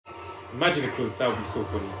Imagine it closed. That would be so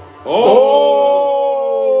funny.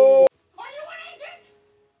 Oh! Are you an agent?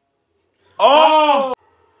 Oh!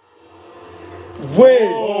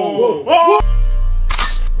 Wait! Whoa! Whoa!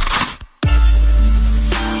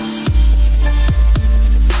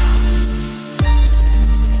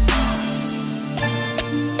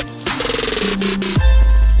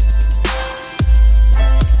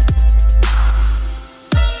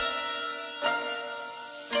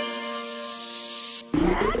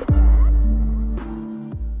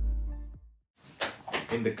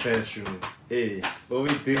 In the classroom. Hey, what we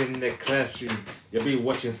doing in the classroom? You'll be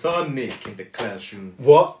watching Sonic in the classroom.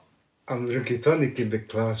 What? I'm drinking tonic in the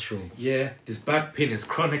classroom. Yeah, this back pain is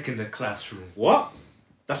chronic in the classroom. What?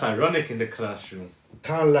 That's ironic in the classroom.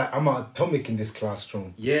 Kind of like I'm atomic in this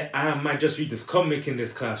classroom. Yeah, I might just read this comic in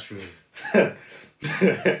this classroom. You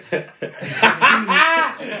guys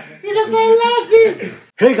are laughing!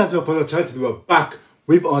 Hey guys, we're we're back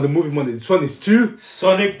with on the movie Monday. This one is 2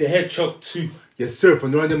 Sonic the Hedgehog 2. Yes sir,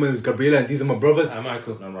 from the random, my name is Gabriele and these are my brothers. I'm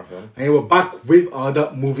Michael. I'm Raphael. And we're back with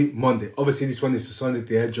another movie Monday. Obviously this one is to Sonic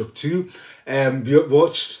the Hedgehog 2. We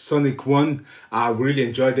watched Sonic 1. I really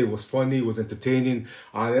enjoyed it. It was funny, it was entertaining.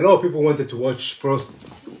 And a lot of people wanted to watch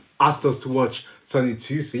asked us to watch Sonic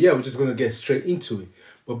 2. So yeah, we're just gonna get straight into it.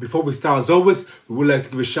 But before we start, as always, we would like to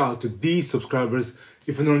give a shout out to these subscribers.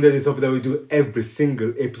 If you're not on this offer that we do every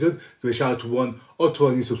single episode, give a shout out to 1 or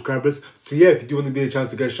 2 new subscribers. So yeah, if you do want to get a chance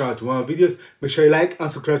to get a shout out to one of our videos, make sure you like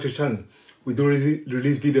and subscribe to the channel. We do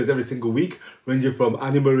release videos every single week, ranging from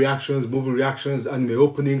anime reactions, movie reactions, anime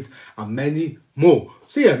openings, and many more.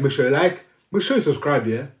 So yeah, make sure you like, make sure you subscribe,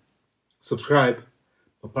 yeah? Subscribe.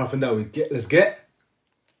 But apart from that, let's get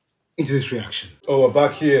into this reaction. Oh, we're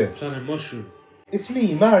back here. Planet Mushroom. It's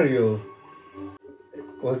me, Mario.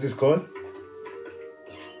 What's this called?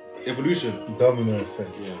 Evolution. Domino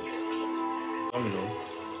effect. Yeah. Domino.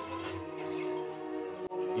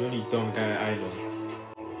 The only dumb guy I know.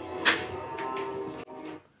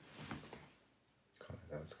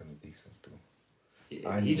 That was kind of decent still.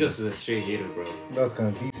 He just is a straight hater, bro. That was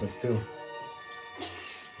kind of decent still.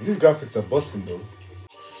 These graphics are busting though.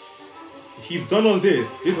 He's done all this.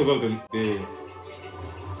 This was all the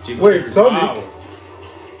Wait, Sonic? Wow.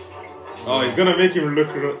 Oh, he's gonna make him look.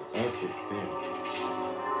 Okay, damn.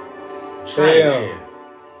 Damn.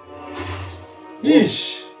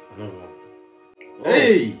 Yeesh. No.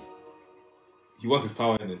 Hey! He wants his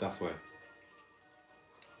power in it, that's why.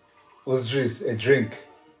 What's this? A drink.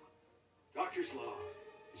 Doctor's Law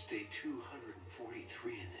is day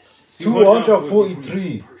 243 in this.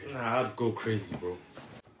 243. Nah, I'd go crazy, bro.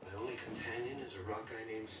 My only companion is a rock guy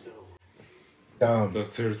named Snow. Damn.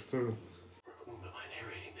 Doctor Stone. For whom am I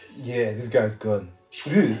narrating this? Yeah, this guy's gone.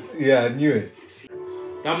 Yeah, I knew it.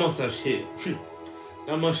 That mustache hit.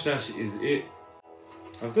 That mustache is it.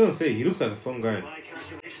 I was gonna say, he looks like a fun guy. My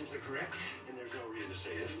calculations are correct, and there's no reason to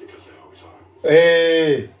say it because they always are.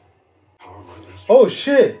 Hey. Power my best. Oh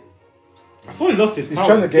shit. I thought he lost his power. He's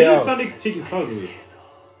trying to get out. Sonic take his powers away?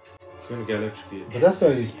 He's gonna get electrocuted. But that's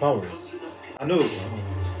not his powers. I know.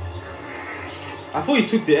 I thought he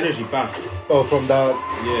took the energy back. Oh, from that.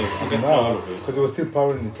 Yeah, I guess not all of it. Because it was still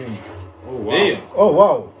powering the thing. Oh wow. Damn. Oh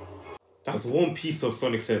wow. That's one piece of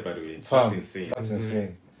Sonic's head, by the way. Fam, That's insane. That's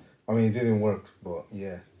insane. I mean, it didn't work, but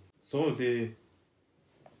yeah. Some of the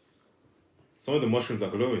mushrooms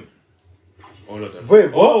are glowing. All of them.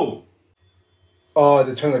 Wait, what? Oh! Oh,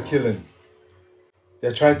 they're trying to kill him.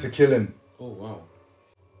 They're trying to kill him. Oh wow.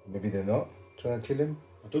 Maybe they're not trying to kill him.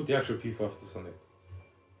 Are those the actual people after Sonic?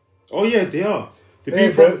 Oh yeah, they are. The Hey,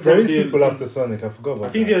 people there is people after Sonic. I forgot about I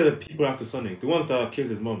think that. they're the people after Sonic. The ones that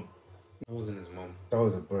killed his mom. That wasn't his mom. That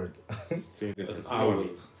was a bird. Same difference. An owl.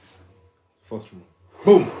 First one.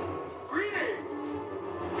 Boom. Greetings!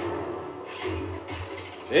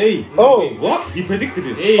 Hey! Oh! Wait, what? He predicted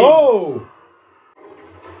it. Hey. Oh!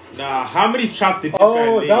 Nah, how many traps did this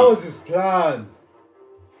guy lay? That was his plan.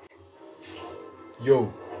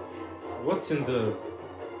 Yo. What's in the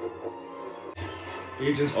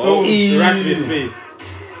Agent Stone? Ew. Right in his face.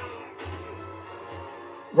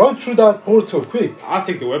 Run through that portal, quick. I'll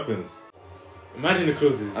take the weapons. Imagine it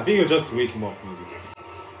closes. I think it'll just wake him up, maybe.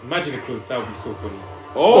 Imagine it closes. That would be so funny.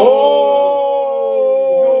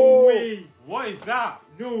 Oh! No way! What is that?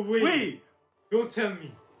 No way! Wait! Don't tell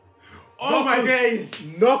me. Oh my days!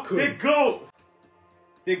 Knuckles. The GOAT!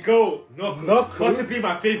 The GOAT! Knuckles. Possibly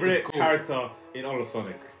my favorite character in all of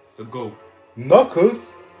Sonic. The GOAT.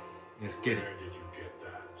 Knuckles? Let's get it. Where did you get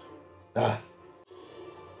that? Ah.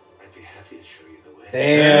 I'd be happy to show you the way.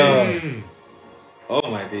 Damn. Oh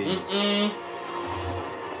my days.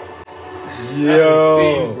 Yo. That's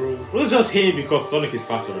insane, bro. It was just him because Sonic is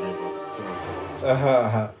faster than him, bro.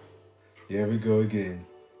 Here we go again.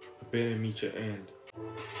 Better meet your end.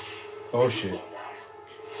 Oh shit.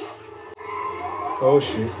 Oh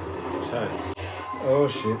shit. Child. Oh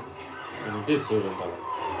shit. And he did so well.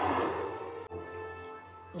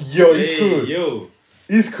 Yo, he's cool. Yo.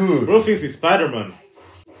 He's cool. Bro thinks he's Spider-Man.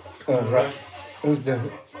 Right.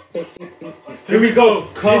 Here we go.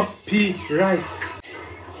 Copyright.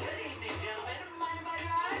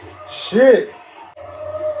 Shit.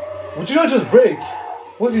 Would you not just brake?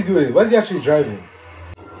 What's he doing? Why is he actually driving?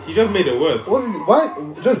 He just made it worse.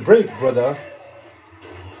 Why? Just brake, brother.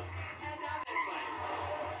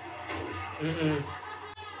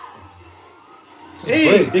 Hey,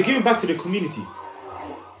 brake. they're giving back to the community.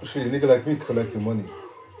 Shit, a nigga like me collecting money.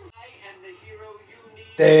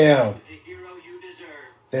 Damn.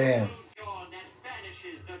 Damn.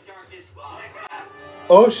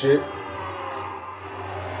 Oh shit.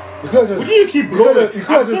 You could have just. Why do you keep going? You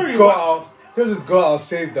could have just got out. You could have just got out,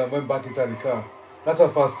 saved and went back inside the car. That's how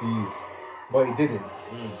fast he is. But he didn't.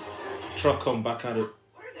 Truck come back at it. What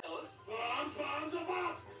are those? Bombs, bombs, or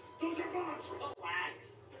bombs. Those are bombs.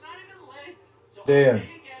 Relax. They're not even lit. So Damn.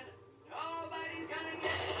 nobody's gonna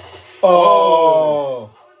get Oh.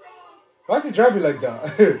 Why is he driving like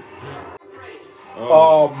that?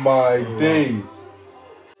 Oh my days.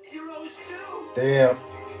 heroes too. Damn.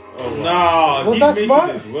 Oh, nah, Was he's that making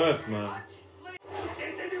smart? this worse, man.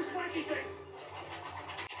 Can't take your spiky things.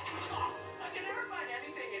 I can never find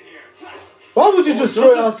anything in here. Why would you just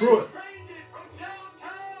throw it out? Trained it from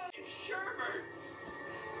downtown. Sherbert.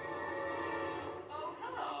 Oh,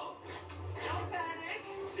 hello. Don't panic.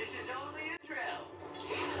 This is only a drill.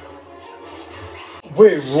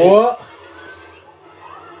 Wait, what?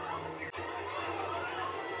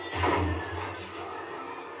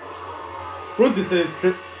 Bro, this is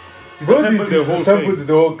Bro, disassembled they the whole disassembled thing.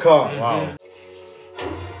 the whole car. Wow.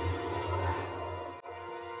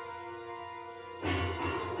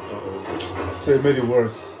 So it made it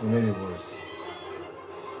worse. It made it worse.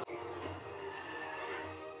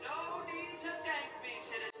 No need to thank me,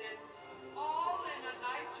 citizens. All in a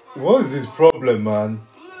night's work. What is his problem, man?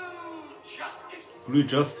 Blue justice. Blue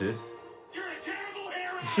Justice. You're a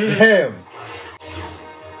terrible hero. Damn.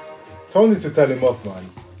 Someone needs to tell him off, man.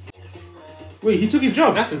 Wait, he took his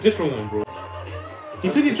job. That's a different one, bro. He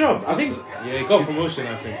took his job. I think. Yeah, he got promotion.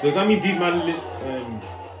 I think. Does that mean these man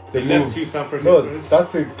they left moved. to San No, Francisco?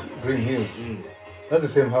 that's the Green Hills. That's the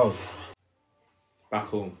same house. Back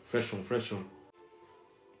home, fresh home, fresh home.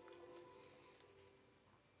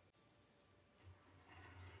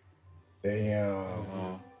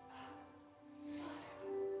 Damn.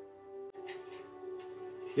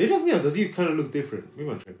 It just me. Or does he kind of look different? Maybe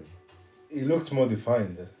I'm tripping. He looks more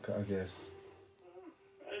defined, I guess.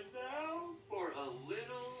 And now for a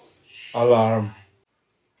little Alarm.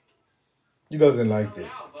 He doesn't like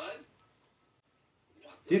this. now, bud.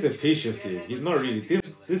 This is a patience game. He's not really.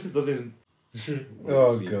 This doesn't.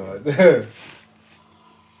 Oh god.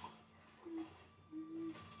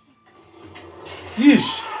 Yeesh.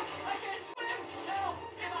 I can't swim! Help!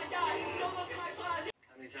 If I die, don't look in my closet!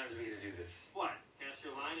 How many times are we gonna do this? What? Cast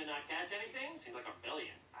your line and not catch anything? Seems like a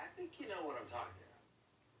billion. I think you know what I'm talking about.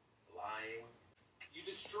 Lying. You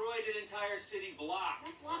destroyed an entire city block.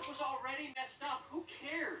 That block was already messed up. Who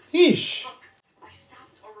cares? Yeesh. Look, I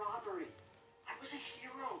stopped a robbery. I was a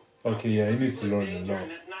hero. Okay, yeah, he needs to learn the Danger, law.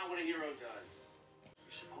 and that's not what a hero does.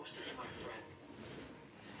 You're supposed to be my friend.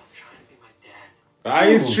 Stop trying to be my dad. That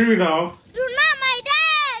is true now. You're not my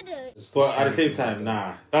dad! But at the same time,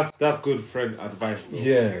 nah. That's good friend advice, bro.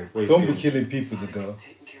 Yeah, Wait, don't be see. killing people, the girl.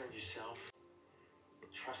 Taking care of yourself.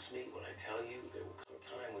 Trust me when I tell you there will come a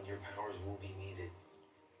time when your powers will be needed.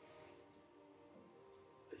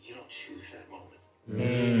 But you don't choose that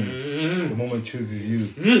moment. The moment chooses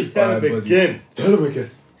you. Tell Alright, him buddy. again. Tell him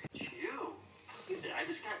again. You? I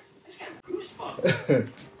just got goosebumps.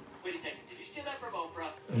 Wait a second. Did you steal that from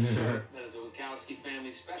Oprah? That is a Wachowski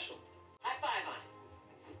family special. High five on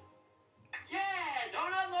it. Yeah!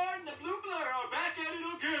 Donut Lord and the Blue Blur are back at it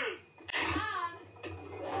again. Hang on.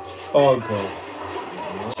 Oh god.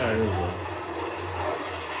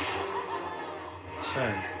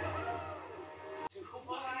 Chai.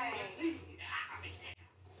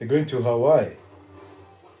 They're going to Hawaii.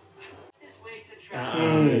 This way to travel.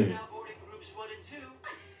 Now boarding groups 1 and 2.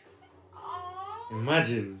 Aww.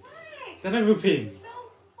 Imagine. They're never paying. So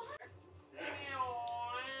fun.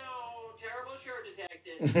 Terrible shirt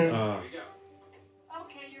detected. Uh, Here we go.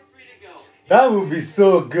 Okay, you're free to go. That would be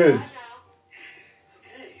so good. Bye now.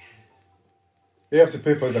 Okay. You have to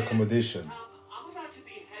pay for his accommodation. I'm about to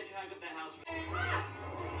be hedgehog of the house.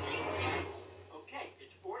 Okay,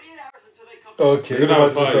 it's 48 hours until they come. Okay, We're you're gonna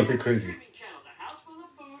have about to do fun. something crazy. Streaming channels, a house full of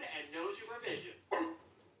food, and no supervision.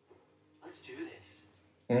 Let's do this.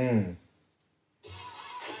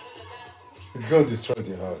 It's gonna destroy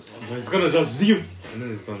the house. But it's gonna just zoom and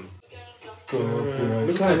then it's done.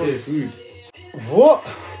 Look at this. food. What?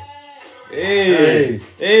 Hey!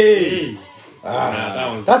 Hey!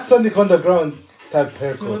 Ah, That that's Sonic Underground type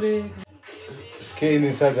haircut. Skating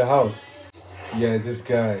inside the house. Yeah, this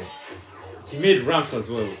guy. He made ramps as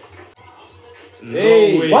well. Hey,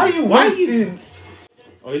 No way. why are you wasting?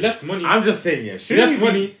 Oh, he left money. I'm just saying, yeah. He left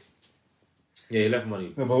money. Yeah, he left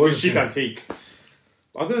money. No, but Which what's she the can thing? take.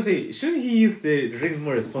 I was gonna say, shouldn't he use the rings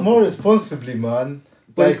more responsibly? More responsibly, man.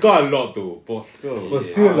 But Like, he's got a lot though. But still, but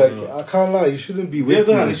yeah, still, I like, don't know. I can't lie. You shouldn't be There's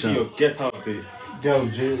wasting an like issue. that. Get out of the Get out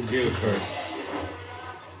of jail. jail card.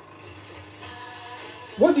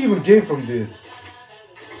 What do you even gain from this?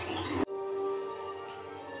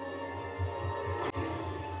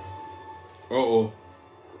 Oh. Oh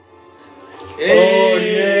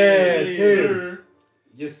yeah, Hey, Tails.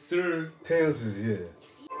 Yes, sir. Tails is here.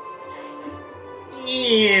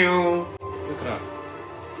 Look at that.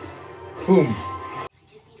 Boom.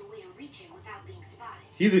 Just need a way to reach him without being spotted.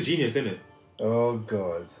 He's a genius, isn't it? Oh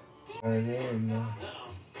god. I don't know.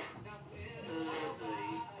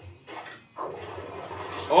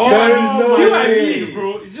 Oh, There is See no what I way. mean,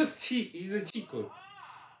 bro? It's just cheat. He's a cheat code.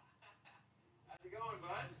 How's it going,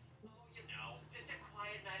 bud? You know, just a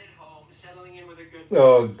quiet night at home, settling in with a good.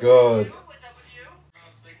 Oh god. What's up with you?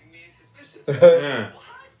 It's making me suspicious. yeah. What?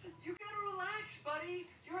 You gotta relax, buddy.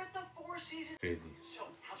 You're at the Four Seasons. Crazy. So,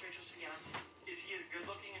 how's Rachel's fiance? Is he as good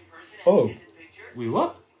looking in person as Oh. he is in pictures? Wait,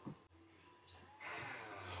 what?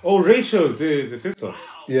 Oh, Rachel, the sister. Wow.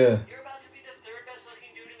 Yeah. You're about to be the third best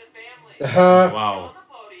looking dude in the family. Wow. On the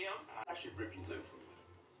podium. I should rip you live from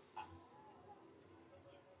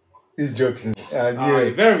you. He's joking. And Ah, yeah.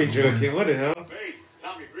 very joking. What the hell? Face,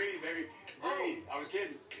 Tommy, breathe, baby. Breathe. I was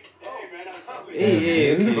kidding. Hey, man, I was totally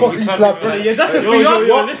Hey, Who the okay. fuck is slapping? Brother, you're just a Yo, yo,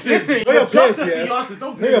 yo, what? listen. Listen, Know your you're just place, a yeah? fiance.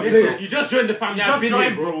 Don't Know your play place. this. You just joined the family. You I've just been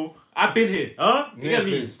joined, here, bro. I've been here. Huh? You get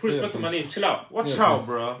me? please. Put Yeah, respect on my please. name. Chill out. Watch Yeah, out, please.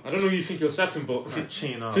 bro. I don't know who you think you're slapping, but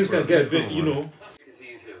Chain out, things bro. can get a Let's bit, go, you man. know. Good to see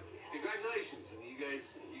you too. Congratulations. I mean, you guys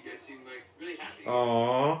seem like really happy.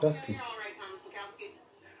 Aww. That's cute. All right, Thomas Wachowski.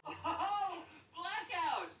 Oh,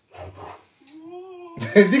 blackout.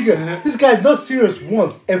 Nigga, this guy not serious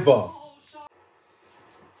once ever. Oh, sorry.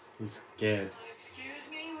 He's scared. Excuse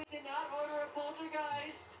me, we did not order a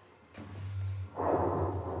poltergeist.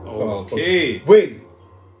 Oh, fuck. Okay. Wait.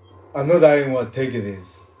 I know that ain't what take it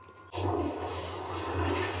is.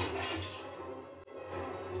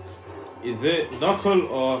 Is it Knuckle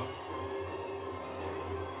or?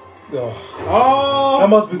 Oh, Oh, that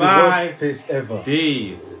must be the my worst face ever.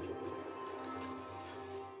 days.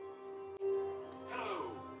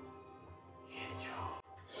 Hello.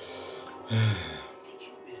 Did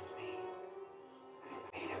you miss me?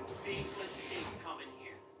 Made a big mistake coming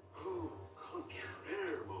here. Oh,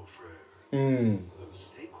 contraire, mon frère. Hmm. The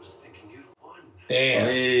mistake was thinking you'd won. Damn.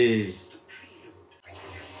 Hey. Just a prelude.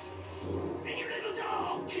 And your little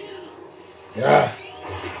dog, too. Yeah.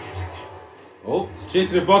 Oh, straight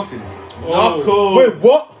to the boxing. Oh. Knuckle. Wait,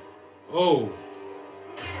 what? Oh.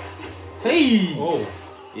 Hey. Oh.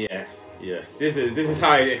 Yeah. Yeah. This is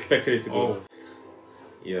how I expected it to go. Oh.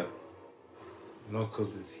 Yeah.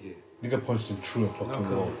 Knuckles is here. Nigga punched him through a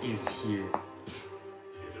fucking wall. Knuckles is here.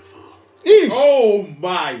 Beautiful. Eesh. Oh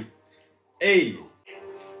my. Hey.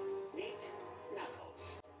 Meet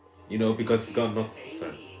Knuckles. You know, because he's got knuckles.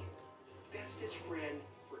 son. Bestest friend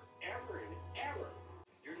forever and ever.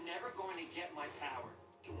 You're never going to get my power.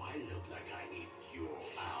 Do I look like I need your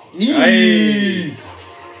power? Eesh.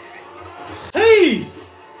 Hey.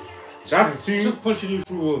 That's He's two. just punching you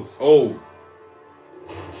through walls. Oh.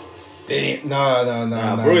 Damn. Nah.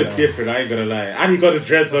 Nah, bro, it's different. I ain't gonna lie. And he got the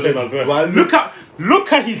dreads on him as well. Well,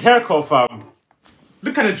 Look at his haircut, fam.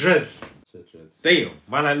 Look at the dreads. Damn,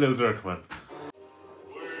 man, like Lil Durk, man.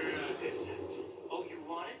 Oh, you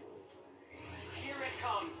want it? Here it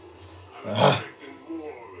comes. Expecting more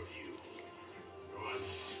of you.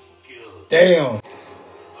 Unskilled, Damn.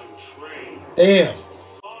 untrained, Damn.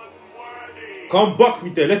 unworthy. Come buck me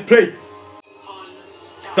there, let's play.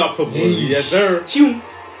 Stoppable. Yes, sir. Tune.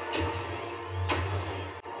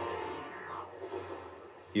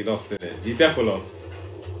 He lost it. He definitely lost.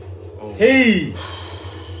 Oh. Hey,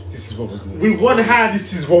 This is what we're doing. with one hand.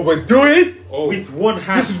 This is what we're doing. Oh. With one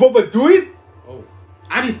hand. This is what we're doing. Oh.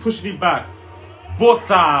 And he's pushing him back.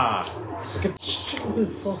 Bossa.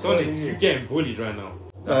 Sonic, you're getting bullied right now.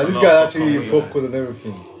 Nah, this not guy a actually fucking eating way, popcorn and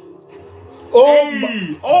everything. Oh,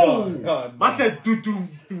 Hey. Oh. Nah. Man said do. To the home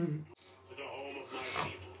of my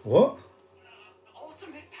people. What?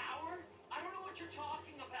 Ultimate power? I don't know what you're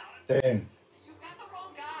talking about. Damn. You've got the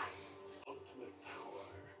wrong guy.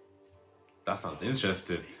 That sounds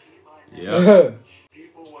interesting. Yeah.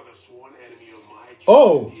 People were the sworn enemy of my children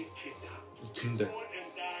Oh. being kidnapped. Kidnapped. Fought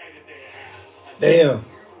and died in their hands. Damn.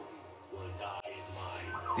 Will die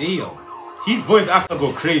in mine. Damn. His voice actor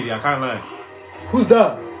go crazy, I can't lie. Who's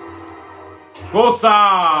that?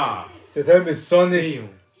 Rosa! So tell me Sonic Damn.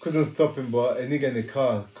 couldn't stop him, but a nigga in the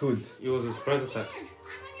car could. It was a surprise attack.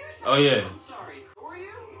 Oh yeah. I'm sorry. Who are you?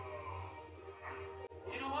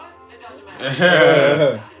 You know what? It doesn't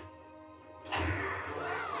matter. Uh,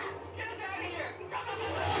 Get us out of here.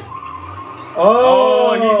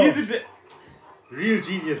 oh, Oh, he used it. Real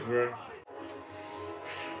genius, bro.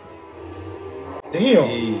 damn.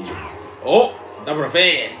 Hey. Oh, that bro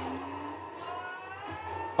fast.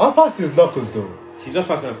 How fast is Knuckles though? He's not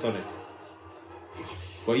faster than Sonic.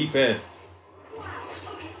 But he fast.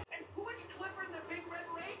 And who is Clipper the big red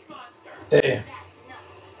rage monster? Damn. That's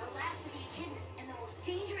Knuckles, the last of the echidnas and the most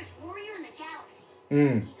dangerous warrior in the galaxy.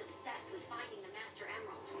 Mm. He's obsessed with finding the Master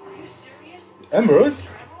Emerald. Are you serious? Emerald?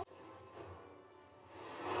 Your emeralds?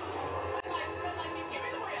 Red lightning, give me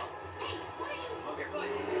the wheel. Hey, what are you? Move your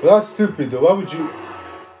foot. Well, that's stupid though. Why would you?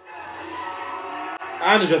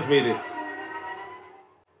 Anna just made it.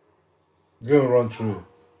 He's gonna run through.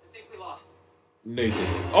 I think we lost. No, he didn't.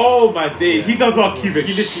 Oh my days. He does not keep it.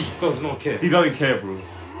 He literally does not care. He doesn't care, bro.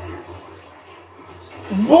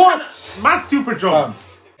 What? Man, super jump.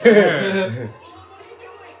 Fam. Yeah. What are you doing?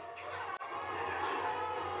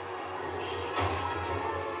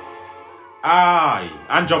 Aye.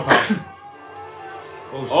 And jump out.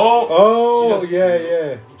 Oh, Oh. Oh, She just- yeah,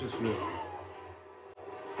 yeah. he just flew.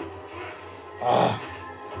 Ah.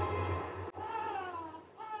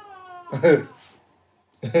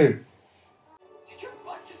 Did your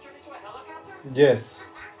butt just turn into a helicopter? Yes.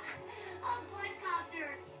 A quadcopter.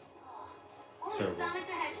 Oh, only Terrible. Sonic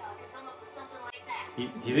the Hedgehog could come up with something like that. He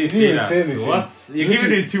He didn't say didn't that. say anything. What? You're Literally-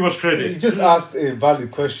 giving him too much He credit. just asked a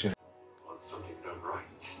valid question. Want something done right.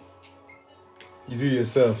 You do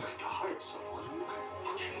yourself. To hire someone.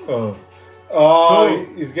 Oh. Oh,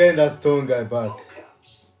 Stone. he's getting that stone guy back.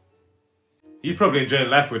 Caps. He's probably enjoying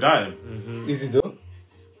life without him. Is he though?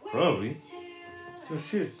 Probably. Just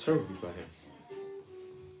feel terribly by him.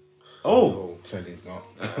 Oh. Clearly he's not.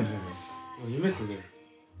 Oh, he misses it.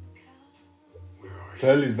 Where are you?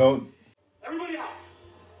 Clearly he's not. Everybody out!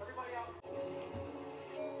 Everybody out!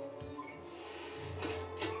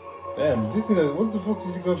 Damn, this nigga, what the fuck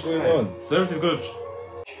is he got going on? Service is good.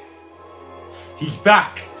 He's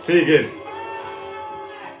back. Say again.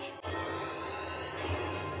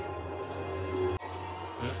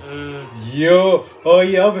 Yo, oh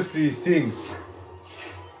yeah, obviously he stinks.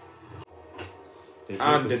 The drip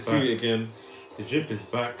And the is back. suit again. The drip is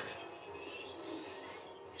back.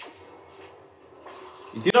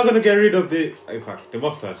 Is he not gonna get rid of the? In fact, the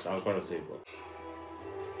mustache. I was gonna say, but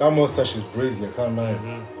That mustache is crazy, I can't lie.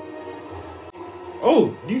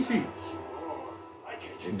 oh, new suit. I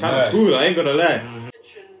get you. Kind Nice. of cool. I ain't gonna lie.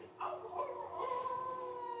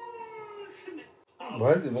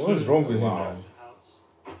 What is wrong with him, Wow. man?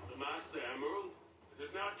 The Master Emerald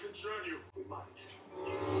does not concern you. We might. You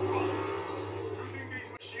think these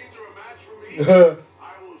machines are a match for me?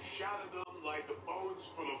 I will shatter them like the bones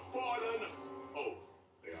from a fallen. Oh,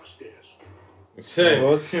 they are stairs. Say,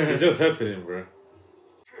 What? he's just helping him, bro.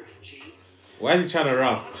 Why is he trying to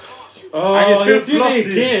rap? Oh, I you're can still doing it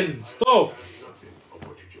floss again. Stop. Nothing of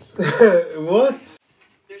what you just said. What?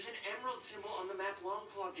 There's an emerald symbol on the map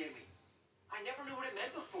Longclaw gave me. I never knew what it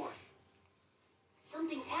meant before.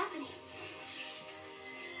 Something's happening.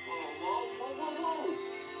 Whoa.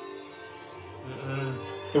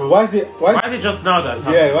 Yeah, but why is it? Why is it just now that's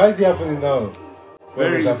happening? Yeah, why is it happening now?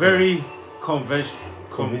 Very, What was very convention.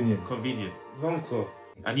 Convenient. Convenient. Long claw.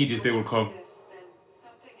 I knew this day would come. Then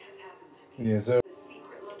something has happened to me. Yeah, sir. The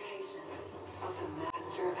secret location of the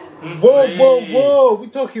Master Emerald. Whoa, whoa, whoa! We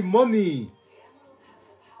talking money. The emerald has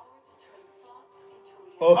the power to turn thoughts into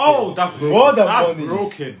reality. Okay. Oh, that's broken. More than That's money.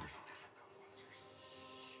 broken.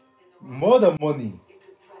 More than money. It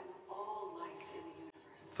could threaten all life in the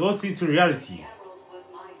universe. Thoughts into reality. The emerald was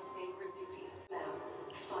my sacred duty. Now,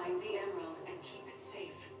 find the emerald and keep it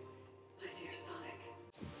safe, my dear Sonic.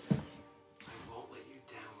 I won't let you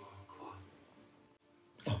down, Longclaw.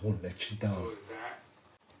 I won't let you down. is that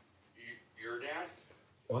your dad?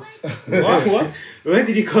 What? What? What? When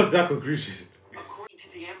did he come to that conclusion? According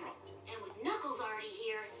to the emerald. And with Knuckles already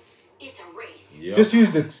here, it's a race. Yeah. Just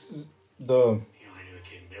use the. You know, I knew a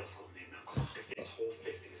kid in middle school named Knuckles. His whole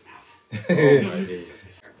fist in his mouth. Oh my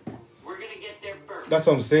days. We're gonna get there first. That's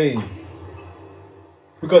what I'm saying.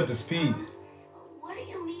 We got the speed. What do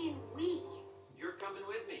you mean, we? You're coming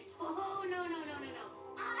with me. Oh, no.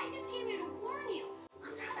 I just came here to warn you. I'm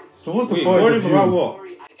not a So what's the Wait, point warn of him about you? what?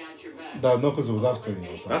 Sorry, I got your back. That Knuckles was after you or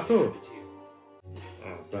something. That's all.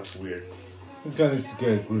 Oh, that's weird. This guy needs to get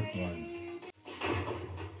a grip, man.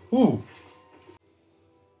 Ooh.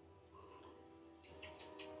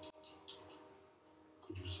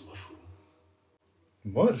 Could use some mushroom.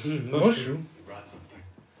 What? Mushroom? You brought something.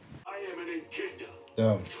 I am an Echidna.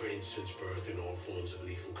 Damn. Trained since birth in all forms of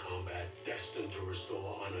lethal combat, destined to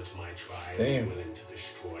restore honor to my tribe, Damn. willing to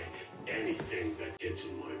destroy anything that gets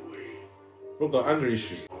in my way. Bro got anger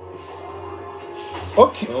issues.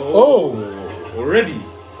 Okay. Oh. Already.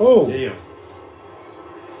 Oh. Damn.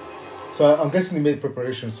 So I'm guessing he made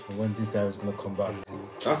preparations for when this guy was gonna come back.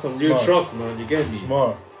 That's some real Smart. trust, man. You get me?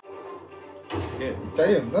 Smart. Yeah.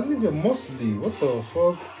 Damn, that nigga muscly. What the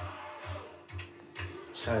fuck?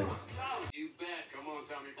 Child. You bet. Come on,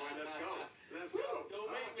 Tommy boy, let's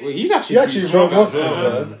go. Wait, he's actually He actually strong wrote as muscles,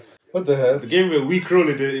 well, man. What the hell? They gave him a weak role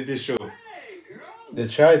in this show. They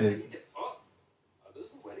tried it. Are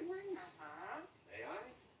those the wedding rings? May I?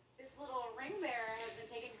 This little ring bearer has been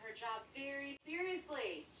taking her job very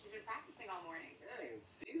seriously. She's been practicing all morning. Yeah, I can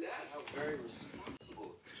see that. How very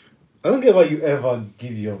responsible. I don't get why you ever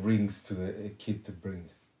give your rings to a kid to bring.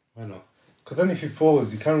 Why not? Because then if he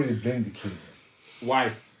falls, you can't really blame the kid.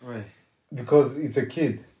 Why? Why? Because it's a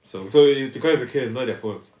kid. So it's because the kids, not their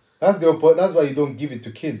fault. That's why you don't give it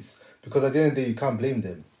to kids. Because at the end of the day, you can't blame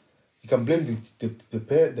them. You can blame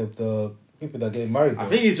the people that get married. I though.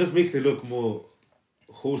 think it just makes it look more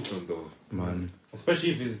wholesome, though. Man. Especially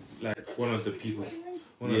if it's like one of the people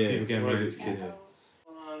getting married to kid.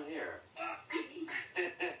 On here.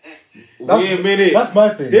 Wait a minute. That's my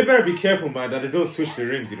thing. They better be careful, man, that they don't switch the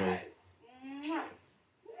rings, you know.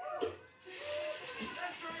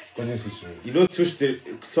 What is it? You don't switch the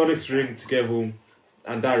Sonic's ring to get home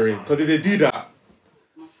and that ring. Because if they do that,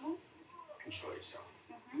 Muscles? Control yourself.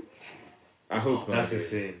 I hope not. That's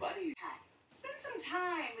insane. Buddy, Spend some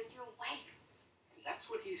time with your wife. that's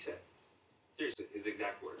what he said. Seriously, his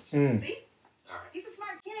exact words. See? All right. He's a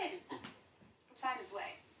smart kid. He'll find his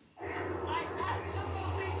way. I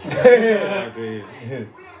absolutely Yeah, dude. We are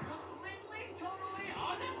completely, totally,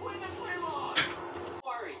 unequivocally wrong. Don't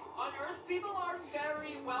worry, on Earth, people are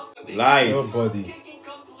very welcoming. Lies. Nobody. Taking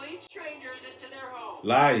complete strangers into their home.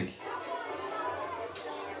 Lies.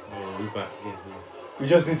 Oh, we back again. We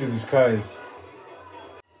just need to disguise.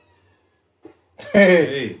 Hey,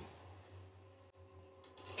 Hey.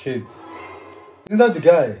 kids. Isn't that the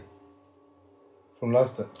guy from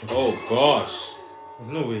last time? Oh, gosh.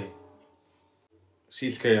 There's no way.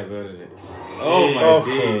 She's scary as well, isn't it? Oh, my Of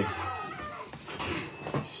days. course.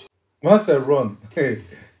 Once I run. Hey.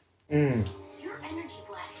 Your energy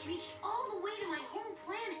blast reached all the way to my home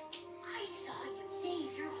planet. I saw you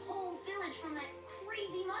save your whole village from that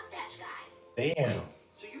crazy mustache guy. Damn.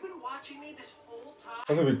 So you've been watching me this whole time?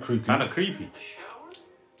 That's a bit creepy. Kind of creepy. The shower?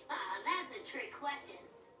 That's a trick question.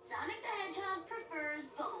 Sonic the Hedgehog prefers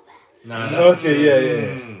bubble bath. Nah, that's Okay, yeah.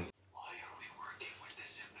 Why are we working with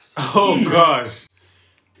this imbecile? Oh, gosh.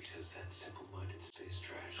 Because that simple-minded space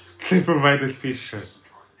trash is Simple-minded speech.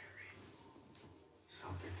 extraordinary.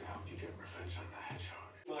 Something to help you get revenge on the hedgehog.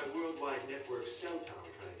 My worldwide network cell tower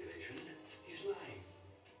triangulation. He's lying.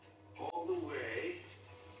 All the way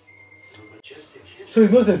from Majestic Hill. So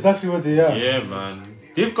he knows exactly what they are. Yeah, man.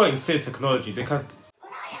 They've got insane technology. They can...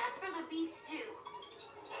 But I asked for the beef stew.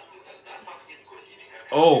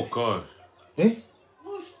 Oh, God. Eh?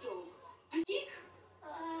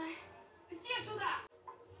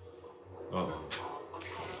 Oh.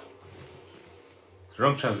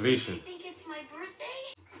 Wrong translation. You think it's my birthday?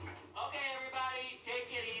 Okay, everybody, take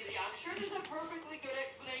it easy. I'm sure there's a perfectly good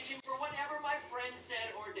explanation for whatever my friend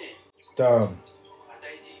said or did. Damn.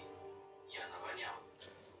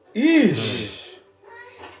 Eesh.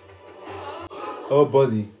 Oh,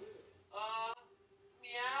 buddy.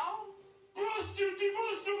 Meow?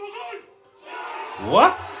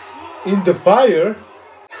 What? In the fire?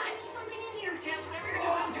 I need something in here. Tess, whatever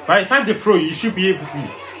you're doing, By the time they throw you, you should be able to.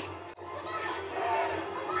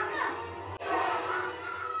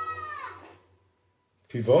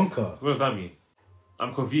 Pivonka. What does that mean?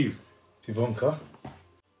 I'm confused. Pivonka?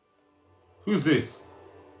 Who's this?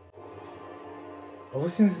 Have we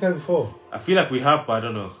seen this guy before? I feel like we have, but I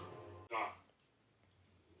don't know.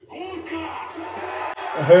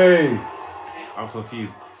 Hey. I'm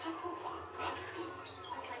confused. It's a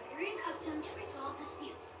Siberian custom to resolve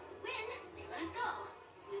disputes. If we win, they let us go.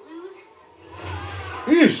 If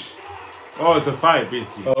we lose, Eesh. Oh, it's a fight,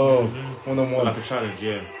 basically. Oh, one-on-one. Like a challenge,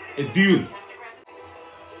 yeah. A duel.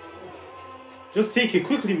 Just take it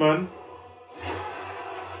quickly, man.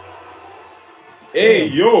 Hey,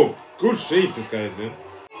 yo, good shape this guy is in.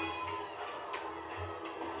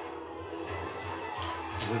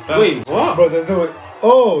 Wait, what? Bro, there's no way.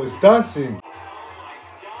 Oh, it's dancing. Oh my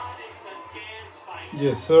god, it's a dance fight.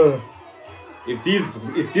 Yes, sir. If this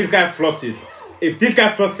guy flosses,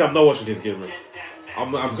 I'm not watching this game, man.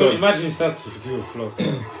 I'm So done. imagine he starts to do a floss.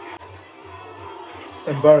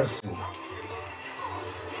 Embarrassing. Hey,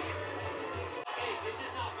 this is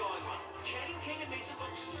not going well. Channing Tatum makes it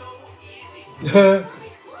look so easy.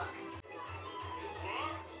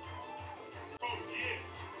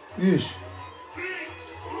 Yeesh.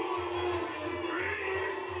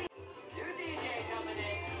 New DJ coming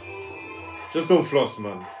in. Just don't floss,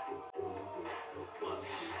 man.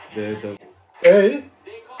 The Hey.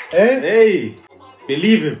 Hey. hey,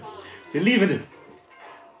 believe him, believe in him.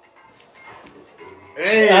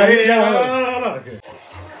 Hey, hey, no. Okay.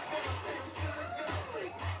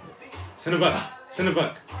 Send it back. Send it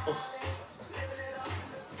back.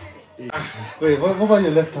 Wait, what about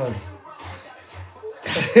your left hand?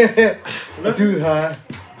 Too high.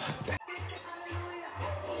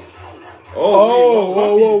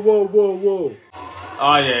 Whoa.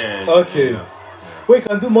 Oh yeah. Okay. Yeah. Wait,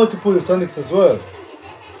 can do multiple Sonics as well.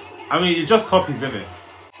 I mean, it just copies, isn't it?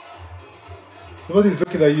 Nobody's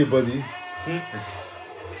looking at you, buddy.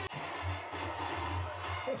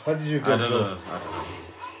 How did you I get don't know.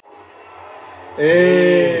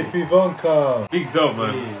 Hey, Pivonka. Big dub,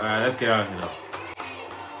 man. Alright, let's get out of here now.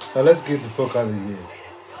 Now let's get the fuck out of here.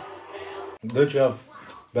 Don't you have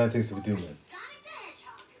bad things to be doing, man?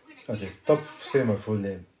 Okay, stop saying my full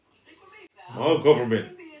name. Oh,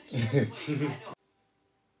 government.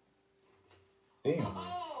 Damn.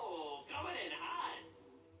 Oh, coming in hot.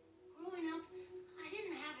 Growing up, I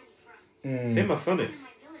didn't have any friends. Same as Sonic. In my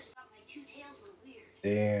village thought my two tails were weird.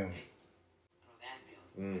 Damn. Oh, that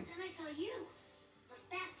feeling. Then I saw you, the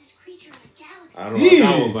fastest creature in the galaxy. I don't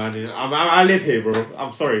know that one, man. I live here, bro.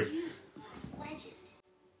 I'm sorry. You, legend.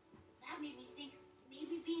 That made me think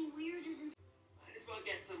maybe being weird isn't. Might as well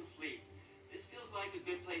get some sleep. This feels like a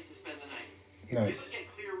good place to spend the night. Nice. You can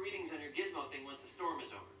get clear readings on your gizmo thing once the storm is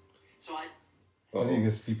over. So I I think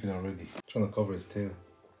he's sleeping already. Trying to cover his tail.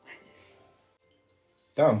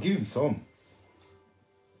 Damn, give him some.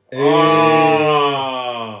 Hey,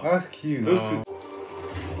 Ah. that's cute. Those two-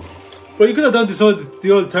 Bro, you could have done this all the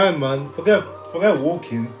whole time, man. Forget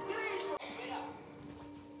walking.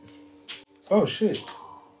 Oh shit.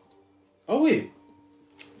 Oh wait.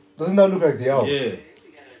 Doesn't that look like the owl? Yeah.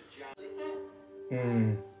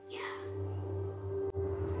 Hmm. Yeah.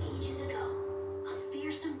 Ages ago, a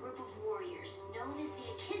fearsome group of warriors known as the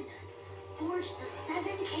Echidnas forged the 7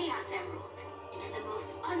 Chaos Emeralds into the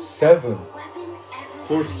most Seven. unstoppable weapon ever.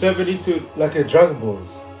 For 72. Like a Dragon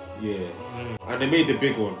Balls. Yeah. And they made the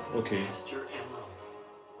big one. Okay. Master Emerald.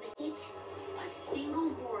 With it, a single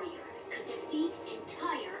warrior could defeat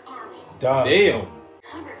entire armies. Damn. Damn.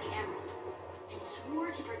 Covered the emerald and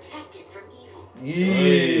swore to protect it from evil.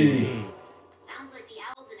 Yee. Sounds like the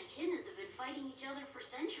owls and Echidnas have been fighting each other for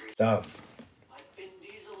centuries. Damn. Like Vin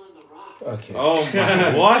Diesel in The Rock. Okay. Oh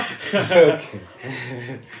my. What? Okay.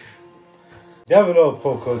 You have a lot of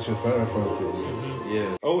pop culture references.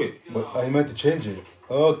 Yeah. Oh wait. But I meant to change it.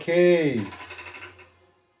 Okay.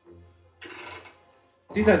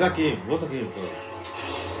 This is that game. What's the game, bro?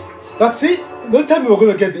 That's it? Don't tell me we're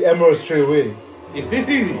gonna get the emerald straight away. Is this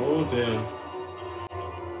easy? Oh damn.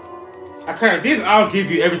 I can't. This I'll give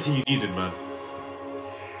you everything you needed, man.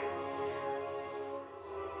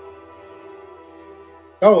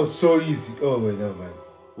 That was so easy. Oh wait, never mind.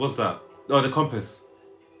 What's that? Oh, the compass.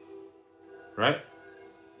 Right?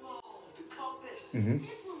 Whoa, the compass.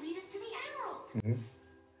 This will lead us to the emerald.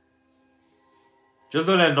 Just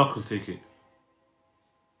don't let Knuckles take it.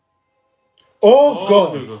 Oh Here we god.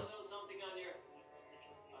 go. A little something on your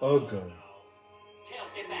Oh god.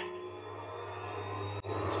 tails. Get back.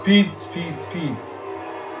 Speed.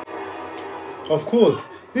 Of course.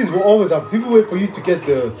 This will always happen. People wait for you to get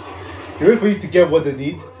they wait for you to get what they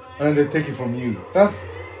need and then they take it from you. That's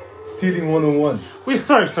stealing 101. Wait,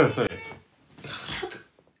 sorry.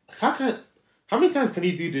 How many times can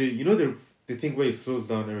he do the thing where he slows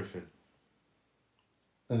down everything?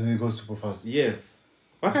 And then it goes super fast. Yes.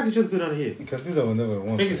 Why can't he just do that here? You can do that whenever you I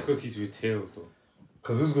want. think it's because he's with tails though.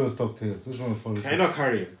 Because who's gonna stop Tails? Who's gonna follow? Can I not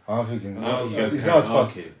carry him? I'm thinking. Oh, He's you not can. as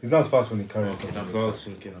fast. Okay. He's not as fast when he carries Okay, something. that's what I was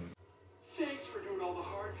thinking. Thanks for doing all the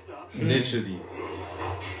hard stuff. Literally.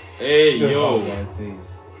 Hey, Oh yo. my days. But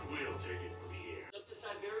we'll take it from here. Up to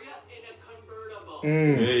Siberia in a convertible.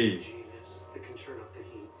 Hey. Genius that can turn up the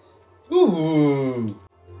heat Ooh.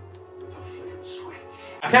 with a flick of the switch.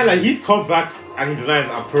 I can't like his comebacks and his lines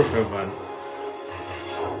are perfect, man.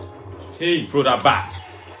 Hey, throw that back.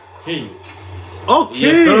 Hey. Okay.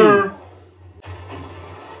 Yes, sir.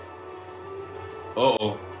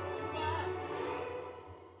 Uh-oh.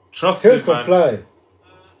 Trust Tails it, can man. fly.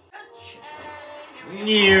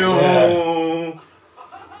 Yeah.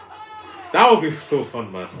 That would be so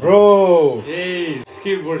fun, man. Bro. Hey,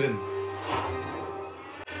 skateboarding.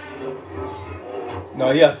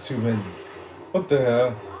 No, he has too many. What the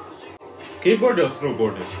hell? Skateboarding or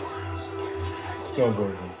snowboarding?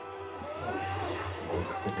 Snowboarding. Oh,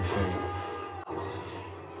 this nigga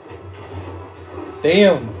saying.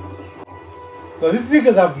 Damn. No, these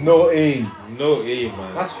niggas have no aim. No aim,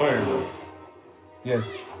 man. That's fire, man.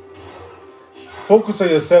 Yes. Focus on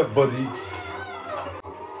yourself, buddy.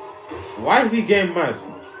 Why is he getting mad?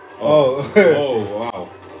 Oh. Oh, wow.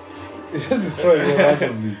 It's just destroying him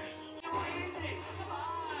randomly.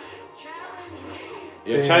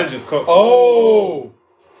 Your challenge is cut. Oh!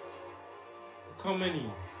 How many?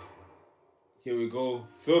 Here we go.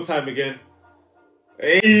 Slow time again.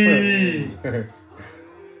 Hey!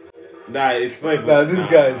 Nah, it's not even. Nah,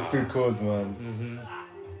 this guy is too cold, man.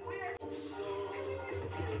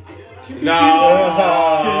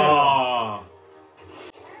 Nah!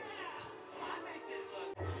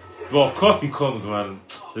 Well, of course he comes, man.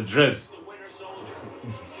 The dreads.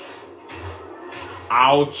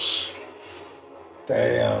 Ouch.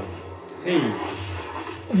 Damn. Hey.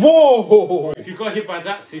 Whoa! If you got hit by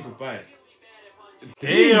that, say goodbye.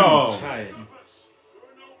 Damn. You're no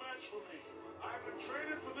match for me. I've been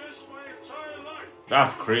training for this my entire life.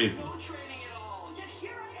 That's crazy. No training at all. Yet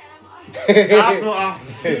here I am. That's what I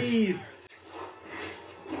see.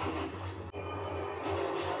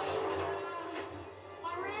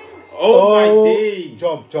 Oh my day.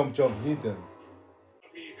 Jump, hit them.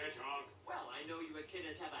 Me, Hedgehog. Well, I know you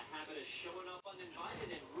kids have a habit of showing up uninvited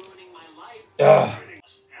and ruining my life.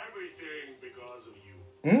 Everything because of you.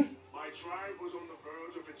 My tribe was on the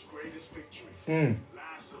verge of its greatest victory.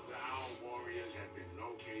 Last of the Owl warriors had been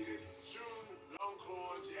located. Soon,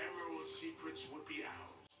 Longclaw's emerald secrets would be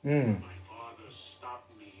ours. My father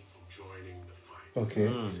stopped me from joining the fight. Okay.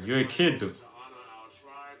 You're a kid, though. To honor our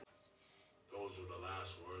tribe, those were the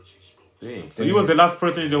last words he spoke. Damn. So he was the last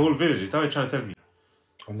person in the whole village. Is that what you're trying to tell me?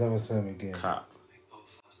 I'll never see him again. Cat.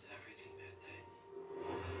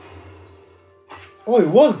 Oh, it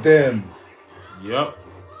was them. Yep.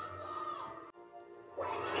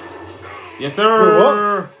 Yes,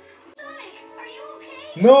 sir. Sonic, are you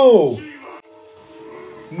okay? No.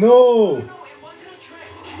 No. No, it wasn't a trick.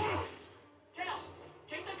 Tails,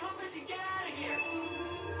 take the compass and get out of here.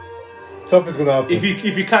 Something's gonna happen. If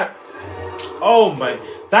you can't. Oh my.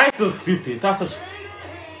 That is so stupid. That's such.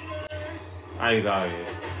 I ain't out here.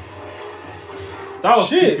 That was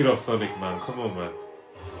Shit. stupid of Sonic, man. Come on, man.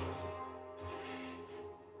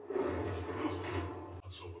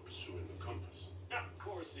 So we're pursuing the compass. Of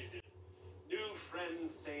course he did. New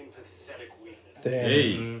friends, same pathetic weakness. Damn.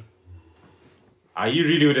 Hey. Are you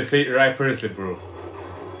really with the right person, bro?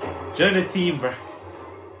 Join the team, bro.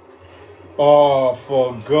 Oh,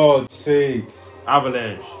 for God's sakes.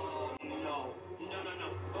 Avalanche. No.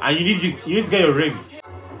 And you need to get your rings.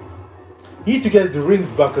 You need to get the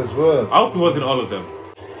rings back as well. I hope it wasn't all of them.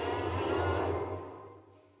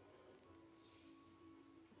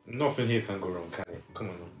 Nothing here can go wrong, can it? Come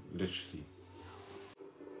on, literally.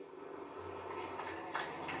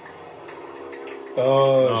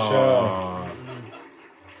 Oh, sure.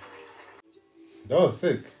 That was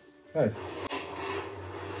sick. Nice.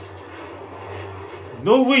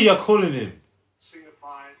 No way you're calling him.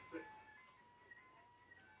 Signify that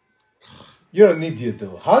You're an idiot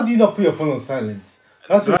though. How do you not put your phone on silent?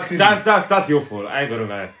 That's what silly. That's your fault. I ain't gonna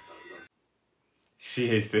lie. She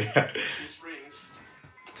hates it. these rings.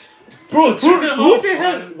 Bro, who the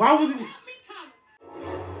hell? Why would it?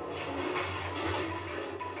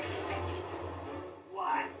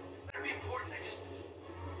 What? This better be important. Are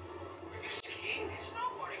you skiing?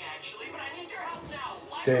 Snowboarding, actually, but I need your help now.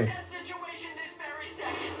 Like Damn. that situation this very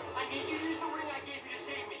second. I need you to use the ring I gave you to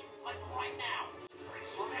save me. Like right now.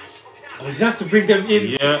 Slow down, slow down. Oh, he has to bring them in.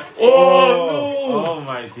 Yeah. Oh, no. Oh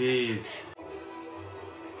my days.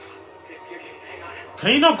 Okay, hang on.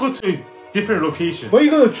 Can you not go to a different location? Where are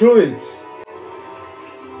you gonna throw it?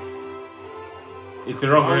 It's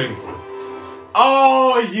the wrong ring.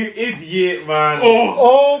 Oh, you idiot, man.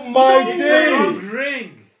 Oh my It's the days! wrong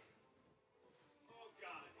ring.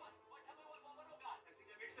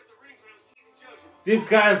 This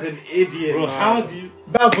guy's an idiot, Bro, man. how do you...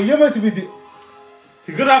 Nah, but you're meant to be the.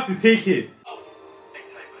 He's gonna have to take it. Hang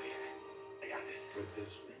tight, buddy. I got this. With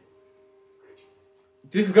this ring. Rachel.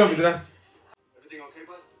 This is gonna be the last. Everything okay,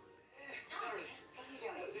 bud? Not really. What are you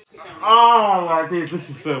doing? This is Oh my days, this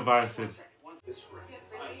is so embarrassing. This ring.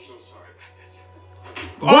 I'm so sorry about this.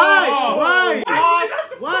 Why?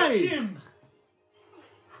 Why? Him?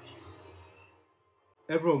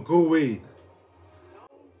 Everyone, go away.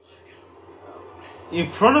 In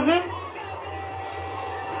front of him?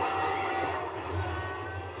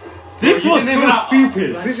 This was so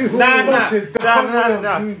stupid. This is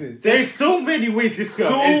Nah. unit. There's so many ways this could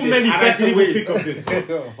have ended, many and I better didn't ways. even think of this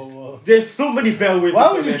one. There's so many better ways. Why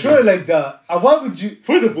this would could you have throw it like that? And why would you?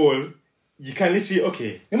 First of all, you can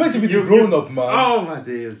literally You're meant to be the grown up, man. Oh my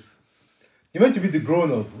days. You're meant to be the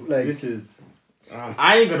grown up. Like This is.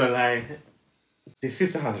 I ain't gonna lie. His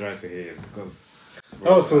sister has rights to hear because.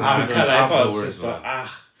 oh, so I stupid. can't lie. If I no was words, just man.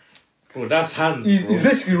 bro, that's hands. He's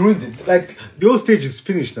basically ruined it. Like the whole stage is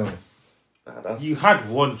finished now. You had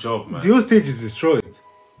one job, man. The whole stage is destroyed.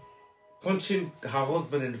 Punching her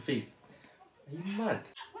husband in the face. Are you mad?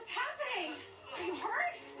 What's happening? Are you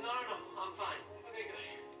hurt? No, I'm fine. Okay,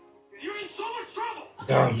 good. You're in so much trouble!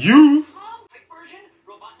 Damn. You? Quick version,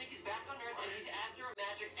 Robotnik is back on Earth and he's after a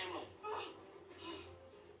magic emerald.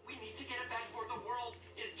 We need to get it back or the world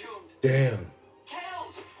is doomed. Damn.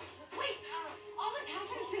 Tails! Wait, all this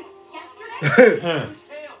happened since yesterday? Who's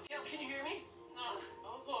Tails? Tails, can you hear me?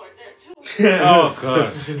 Oh Lord, there too. Oh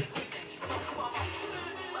god.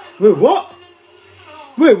 Wait, what?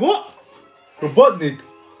 Wait, what? Robotnik.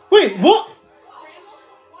 Wait, what?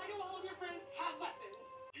 Why do all of your friends have weapons?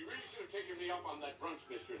 You really should have taken me up on that brunch,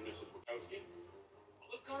 Mr. and Mrs. Wachowski.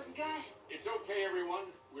 Olive Garden guy? It's okay, everyone.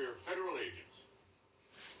 We're federal agents.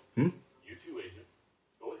 Hmm? You too, agent.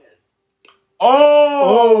 Go ahead.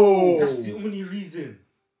 Oh! That's the only reason.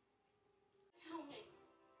 Tell me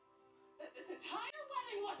that this entire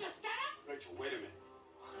wedding was a setup? Rachel, wait a minute.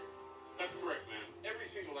 That's correct, ma'am. Every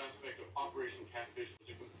single aspect of Operation Catfish was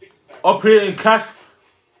a complete fact. Operating cash.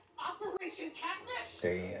 Operation Catfish?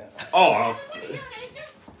 Damn. Oh. Everybody here an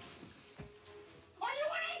agent? Are you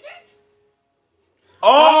an agent?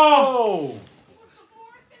 Oh! What's the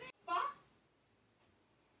forest in it? Spock?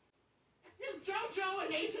 Is JoJo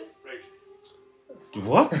an agent? Rachel.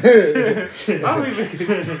 What? I don't even. Hey! I am not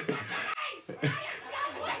listening!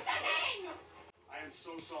 I am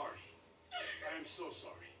so sorry. I am so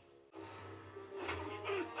sorry.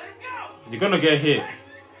 Let it go! You're gonna get hit.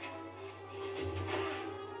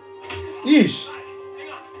 Yeesh. Hang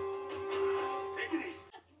on. Take it easy.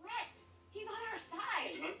 Threat. He's on our side.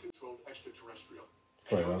 He's an uncontrolled extraterrestrial.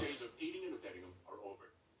 Fair And your enough. days of aiding and abetting him are over.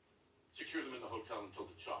 Secure them in the hotel until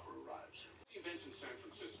the chopper arrives. The events in San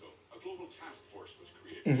Francisco, a global task force was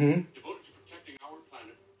created devoted to protecting our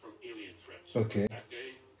planet from alien threats. Okay. That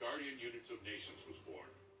day, Guardian Units of Nations was born.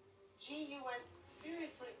 G-U-N.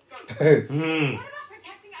 Seriously. Gun. What about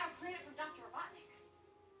protecting our planet from Dr. Robotnik?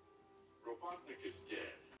 Robotnik is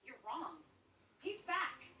dead. You're wrong. He's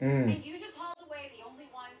back. And you just hauled away the only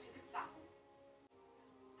ones who could stop him.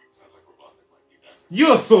 Sounds like Robotnik might be back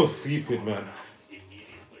You're so stupid, man.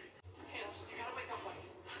 immediately. Tails, you gotta wake up, buddy.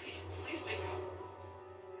 Please wake up.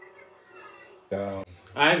 Damn.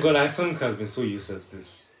 I ain't gonna lie. Sonic has been so useless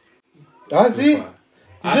this. Has he? far. He's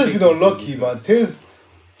I just think been he's unlucky, useless. man.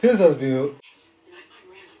 Tails has been. You're not my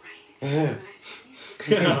Randall, right? When I saw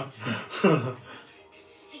you,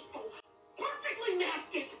 deceitful, perfectly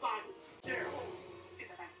masked body. There. Get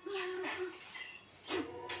that back.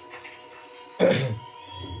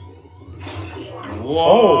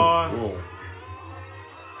 What? Oh.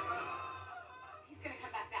 He's gonna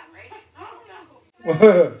come back down, right? Oh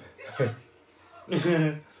no.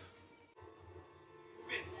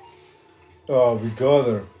 Oh, we got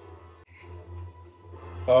her.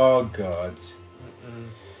 Oh God.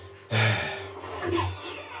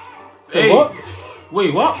 Hey. What?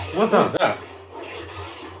 Wait, what? What's that? That.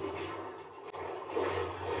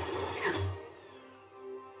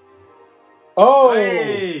 Oh.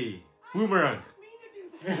 Hey! Boomerang.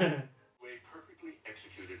 A perfectly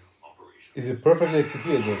executed operation. Is it perfectly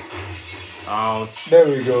executed? Then? Ouch. There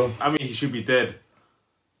we go. I mean, he should be dead.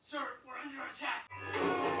 Sir, we're under attack.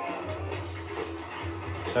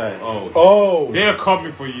 Oh. Oh. They're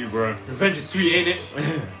coming for you, bro. Revenge is sweet, ain't it?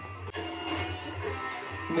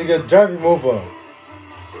 Nigga, drive him over.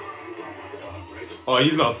 Oh,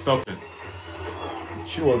 he's not stopping.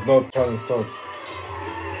 She was not trying to stop.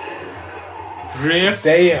 Drift.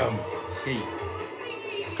 Damn. Hey.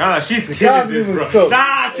 Kinda, she's can't killing this, even bro. stop.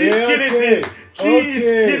 Nah, she's Yeah, killing okay. this. She's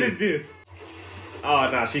Okay. killing this. Oh,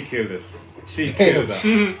 nah, she killed this. She killed that.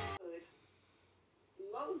 Low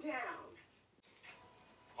down.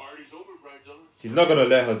 Party's over, Bridezilla. She's not gonna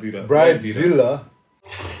let her do that. Let her do that. Bridezilla.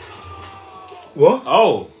 What?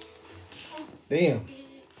 Oh. Damn.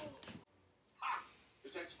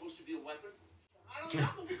 Is that supposed to be a weapon? I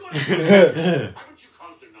up and we go to Haven't you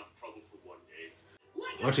caused enough trouble for one day?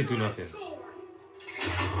 Why don't you do nothing?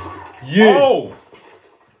 Yeah. Oh!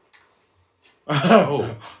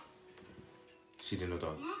 Oh. She didn't know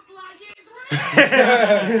that. Looks like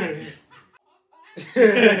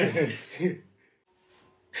it's real.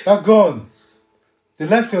 That gone. They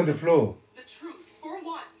left it on the floor. The truth, for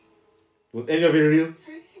once. Was any of it real? Is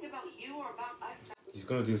there anything about you or about us that was He's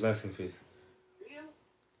gonna do his lasting face. real?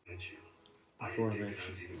 Met you. I didn't think that I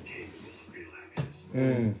was even capable of real happiness.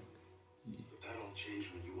 But that all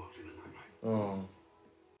changed when you walked into my life. Oh.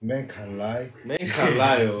 Men can lie. Man can't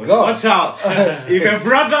lie, oh. God. Watch out. If your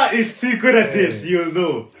brother is too good at this, you'll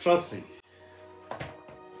know. Trust me.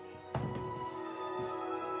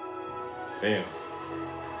 Damn.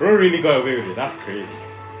 Bro really got away with it. That's crazy.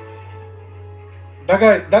 That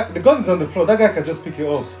guy, the gun is on the floor. That guy can just pick it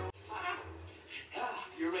up.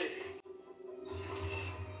 You're amazing.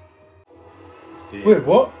 Damn. Wait,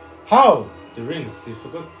 what? How? The rings. They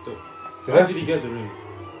forgot the... They How left did he get the rings?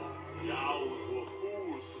 The owls were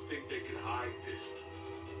fools to think they could hide this.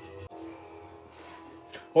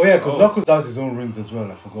 Oh yeah, because Knuckles has his own rings as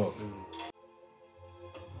well. I forgot.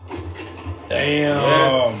 Damn.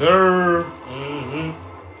 Yes, sir. Mm-hmm.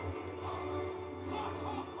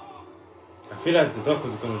 I feel like the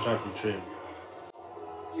doctor's gonna try to betray him.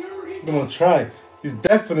 Come on, try. He's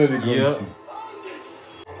definitely going to.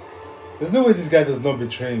 There's no way this guy does not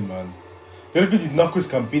betray him, man. The only thing is Knuckles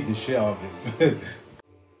can beat the shit out of him.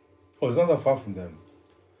 Oh, it's not that far from them.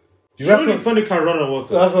 Do you Surely reckon Sonic can run on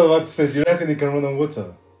water. That's what I was about to say. Do you reckon he can run on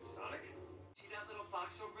water? Sonic, see that little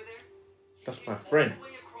fox over there? That's my friend. All the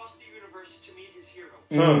way across the universe to meet his hero.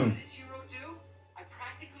 Huh. What did his hero do? I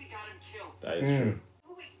practically got him killed. That is true.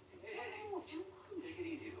 Oh, wait, don't move. Take it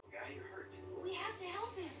easy, little guy. You're hurt. We have to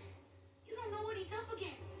help him. You don't know what he's up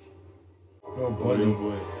against. Oh, Boy, buddy. oh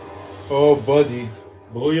boy. Oh, buddy.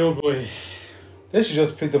 Boy, oh boy. They should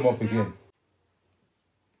just pick them up again.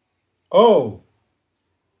 Oh.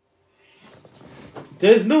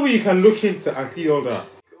 There's no way you can look into and see all that.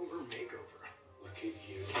 Makeover. Look at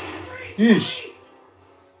you. Yeesh.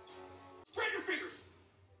 Spread your fingers.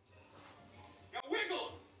 Now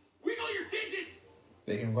wiggle. Wiggle your digits.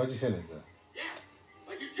 Damn, why'd you say like that? Yes.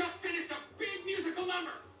 Like you just finished a big musical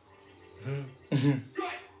number. Good.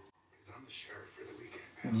 Because I'm the sheriff for the weekend,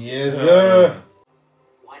 man. Yes, sir.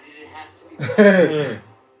 Why did it have to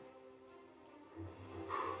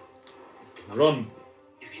be? Run.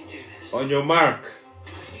 You can do this. On your mark.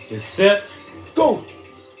 Get set. Go.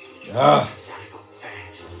 Ah. Gotta go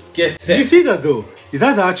fast. Get Did you set. see that though? His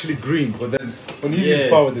eyes are actually green, but then when he uses his Yeah.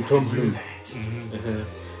 power, they turn blue.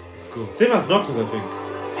 It's cool. Same as Knuckles, I think.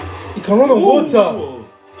 He can run on water. Ooh.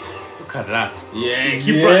 Look at that. Yeah,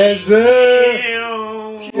 keep Yes, sir.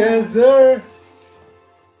 running. Yes, sir.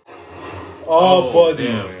 Oh, buddy.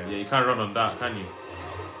 Damn. Yeah, you can't run on that, can you?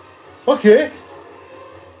 Okay.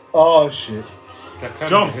 Oh, shit.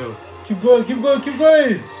 Jump. Keep going, keep going, keep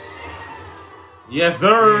going. Yes,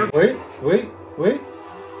 sir. Wait, wait, wait.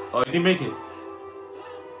 Oh, you didn't make it.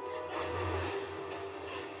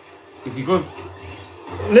 If you go...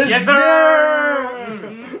 Let's Yes,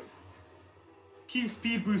 sir. Keep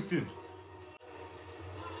speed boosting.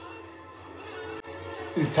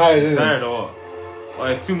 He's tired, isn't Tired he? or what? Oh,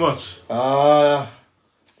 it's too much. Ah,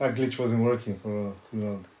 that glitch wasn't working for too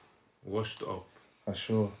long. Washed up. I'm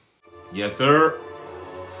sure. Yes, sir.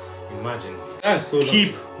 Imagine. That's so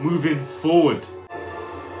keep moving forward.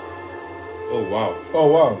 Oh, wow. Oh,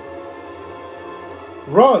 wow.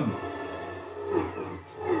 Run.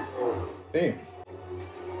 Damn.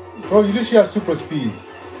 Bro, you literally have super speed.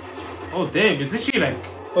 Oh, damn. It's literally like...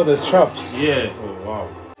 Oh, there's traps. Yeah. Oh, wow.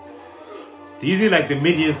 They're using like the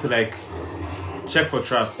minions to like check for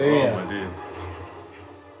traps. Damn. Oh, my days.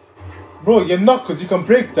 Bro, you're Knuckles. You can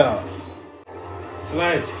break that.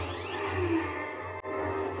 Slide.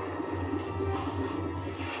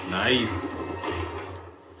 Nice.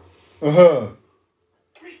 Uh-huh.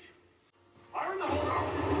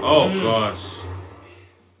 Oh, gosh.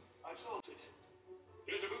 I've solved it.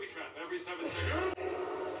 There's a booby trap every 7 seconds.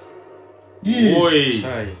 Yeesh.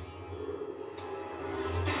 Boy.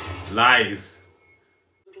 Lies.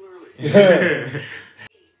 Yeah. Turn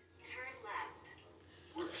left.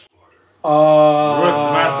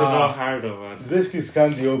 Worth matter not harder, man. It's basically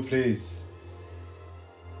scan the whole place.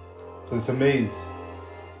 So it's a maze.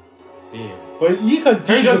 Damn. But you can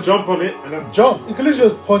Can you just jump on it and then jump. You can literally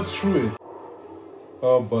just punch through it.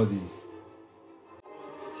 Oh, buddy.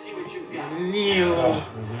 See what you got.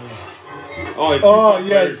 Oh, it's Oh, too fast yeah,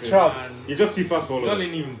 for everything. traps. You just see fast forward. That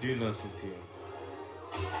didn't even do nothing to you.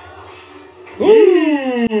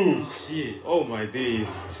 Ooh! Shit. Oh my days.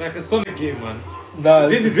 It's like a Sonic game, man. Nah,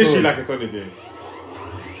 This is literally like a Sonic game.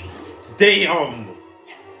 Damn.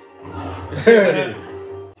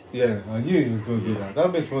 Yeah, I knew he was going to do that.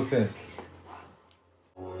 That makes more sense.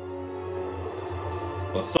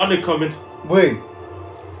 But Sonic coming. Wait.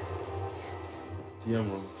 The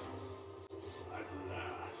Emerald. At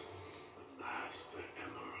last, the Master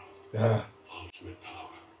Emerald. Yeah. Ultimate power.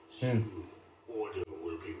 Soon, order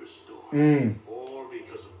will be restored. All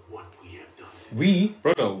because of what we have done. We?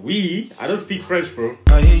 Brother, we? I don't speak French, bro.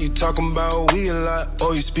 I hear you talking about we a lot.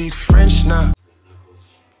 Oh, you speak French now.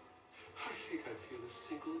 Knuckles, I think I feel a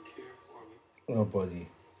single care for me. Oh, buddy.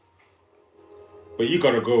 But you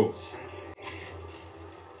gotta go. Sadly,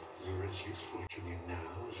 you're as useful to me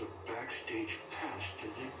now as a backstage pass to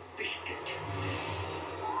the biscuit.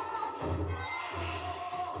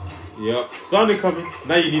 Yep. Sonic coming.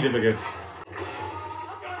 Now you need him again.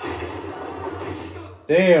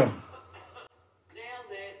 Damn. Nailed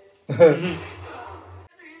it. After you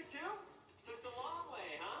two? Took the long way,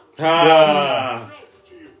 huh? Ah.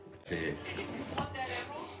 If you want that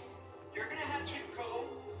emerald, you're gonna have to go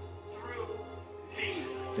through me.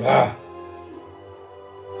 Ah.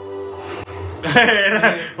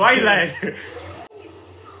 Why you like?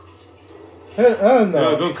 No.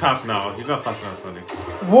 No, don't cap now. He's not faster than Sonic.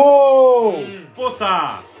 Whoa.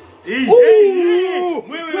 Bossa. Ooh.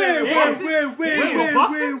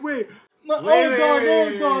 Wait. No, hold on.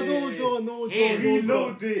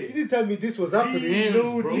 Reload You it. didn't tell me this was happening.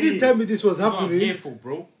 Reload, bro. You didn't tell me this was That's what I'm happening. here for,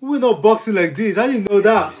 bro. We're not boxing like this. I didn't know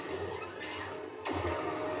that.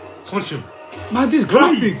 Punch him. Man, these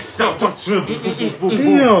graphics. Stop. Touch him.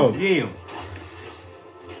 Damn. Damn.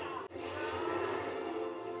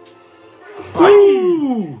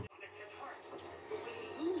 Ooh.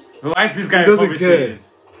 Why is this guy He doesn't care. commentating?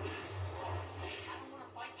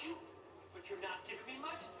 But you're not giving me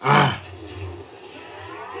much. Ah.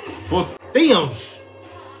 Boss. Damn. Too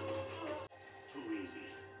easy.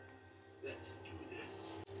 Let's do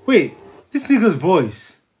this. Wait, this nigga's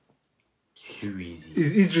voice Too easy.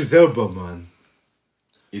 is Idris Elba, man.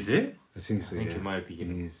 Is it? I think so. I think yeah. it might be. He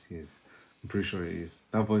is. I'm pretty sure it is.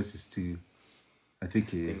 That voice is too. I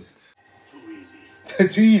think it is. Too easy.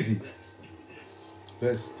 Too easy. Let's do this.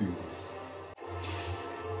 Let's do this.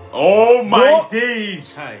 Oh my What?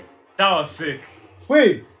 days. Hi. That was sick.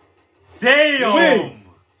 Wait. Damn. Wait.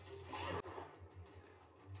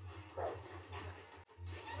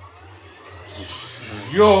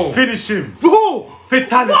 Yo. Finish him. Whoa.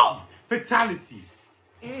 Fatality. What? Fatality.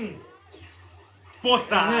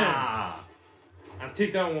 Bossa. And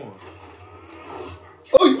take that one.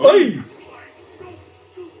 Oi.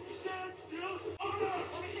 Stand still. Oh no,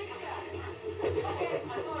 let me think about it. Okay, I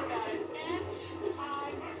thought about it. And I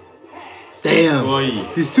pass. Damn. Oi.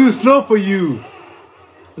 He's too slow for you.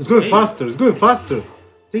 It's going faster.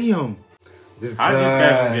 Damn. This How did this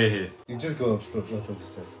guy even get here? You just go up step.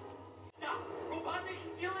 Stop. Robotnik's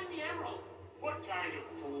stealing the emerald. What kind of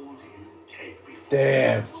fool do you take before?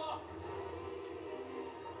 Damn. Look.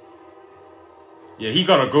 Yeah, he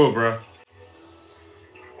gotta go, bro.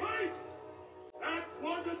 Wait! That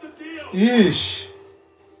wasn't the deal! Yeesh.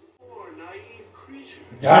 Poor naive creature.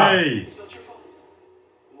 Yeah. Hey. It's not your fault.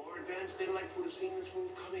 More advanced intellect would have seen this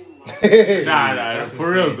move coming. Nah, That's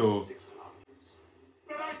for real insane. though. 6 kilometers.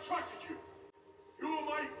 But I trusted you. You were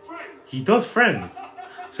my friend. He does friends.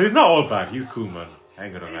 So he's not all bad. He's cool, man. I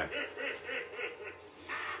ain't gonna lie.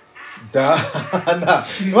 Nah.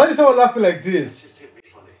 Why is someone laughing like this? Just hit me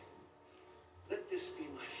funny. Let this be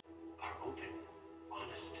my are open,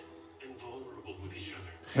 honest, and vulnerable with each other.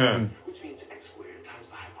 Which means x squared times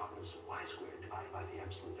the hypotenuse of y squared divided by the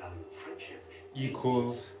absolute value of friendship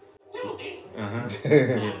Equals. okay.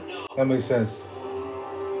 That makes sense.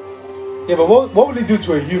 Yeah, but what would he do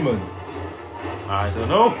to a human? I don't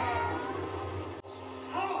know.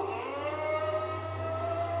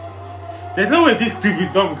 There's no way this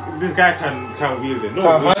stupid dumb this guy can wield it. No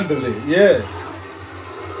Can't way. handle it, yeah.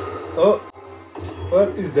 Oh, what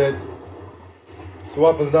is that? So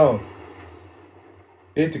what happens now?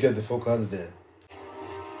 They need to get the fuck out of there.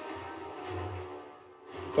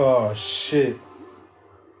 Oh shit.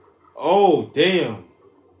 Oh damn.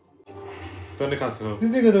 Sonic has to help. This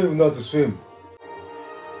nigga don't even know how to swim.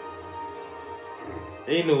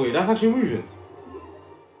 Ain't no way. That's actually moving.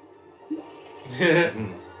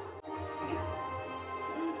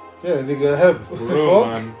 Yeah, nigga, help. What the Bro,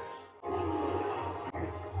 fuck? man.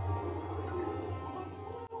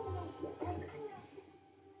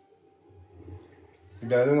 The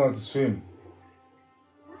guy don't know how to swim.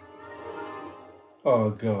 Oh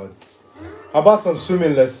god. How about some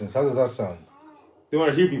swimming lessons? How does that sound? Don't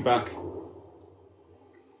worry, he'll be back.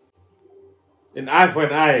 An eye for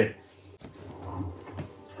an eye.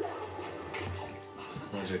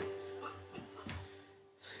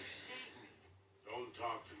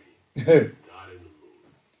 Not in the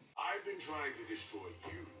mood. I've been trying to destroy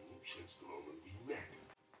you since the moment we met.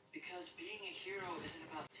 Because being a hero isn't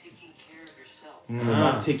about taking care of yourself. I'm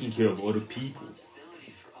not taking care of other people.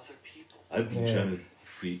 Responsibility for other people. I've been trying to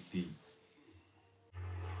create the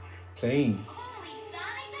Playing. Holy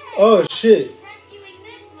Sonic the Oh Hedgehog shit. is rescuing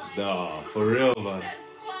this much. Nah, for real, man. That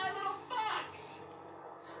sly little fox.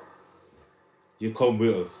 You come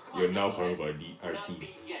with us. You're now part of our team. Not me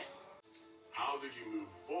yet. How did you move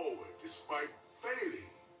forward despite failing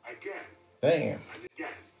again Damn. and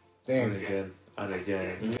again? Damn. And again, and again,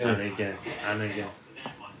 and again, and again.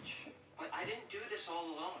 That much. But I didn't do this all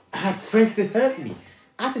alone. I had friends to help me.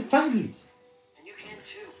 I had a family. And you can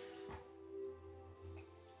too.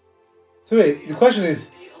 So wait, the question is,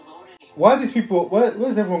 Be alone anymore. why these people?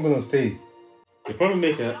 Where's everyone gonna stay? They probably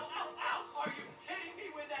make a. Ow, ow, ow. Are you kidding me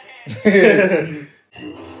with that hand?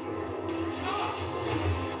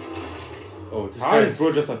 Oh, this guy's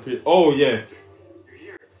bro just appeared. Oh yeah. You're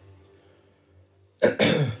here. Yeah,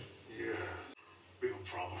 we have a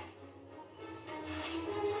problem.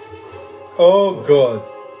 Oh god.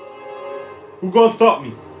 Who gonna stop me?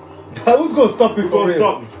 Who's gonna stop me Who for gonna real?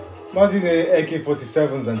 stop me? Man's using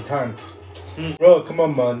AK-47s and tanks. Bro, come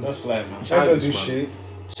on, man. That's like man. I don't do Childish, man. shit.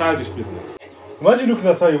 Childish business. Imagine looking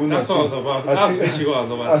outside your window. That's what I was about. That's literally what I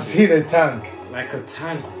was about I to see say. the tank. Like a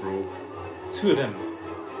tank, bro. Two of them.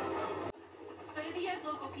 Buenos días,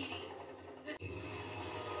 local PD. This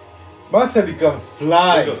Man said he can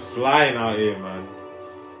fly. They're just flying out here, man.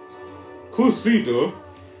 Cool suit though.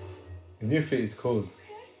 His new fit is cold.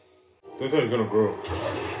 Don't tell me it's gonna grow.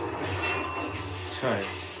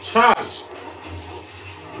 Charge.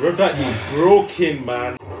 Robotnik is broken,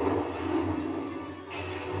 man.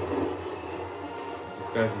 This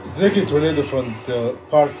guy's It's making tornado from the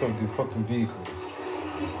parts of the fucking vehicles.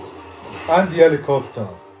 And the helicopter.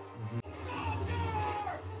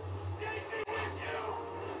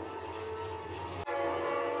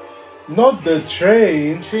 Not the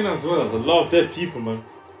train. train as well. There's a lot of dead people, man.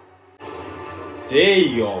 There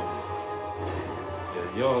y'all.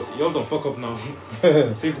 Yeah, y'all don't fuck up now.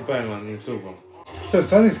 Say goodbye, man. It's over. So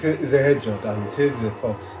Sonic is a hedgehog and Tails is a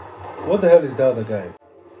fox. What the hell is the other guy?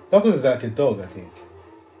 Knuckles is like a dog, I think.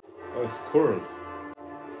 Oh, it's squirrel.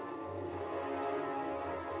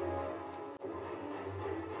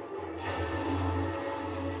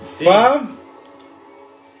 Fam?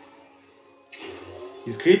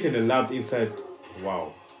 He's creating a lab inside.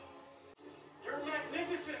 Wow. You're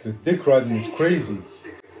magnificent. The dick riding is crazy.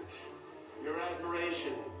 Your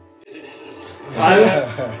admiration is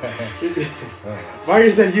inevitable.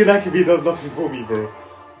 Mario said you like me does nothing for me, bro.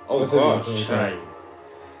 Oh What's that? gosh. What's that? Chai.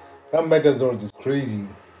 That Megazord is crazy.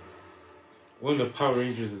 One of the Power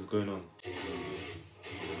Rangers is going on.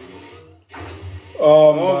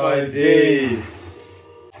 Oh, Oh my days.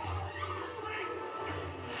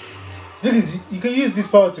 The thing is, you can use this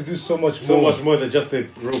power to do so much So more. much more than just a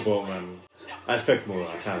robot, man. I expect more,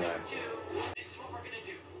 I can't lie. This is what we're gonna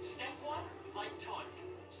do. Step 1, light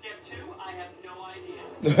taunting. Step 2, I have no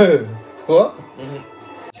idea. What?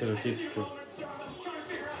 Should have kicked it.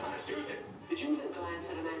 Did you even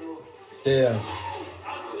glance at a manual? Yeah.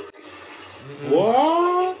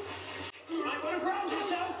 What? You might want to ground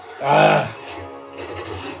yourself. Ah.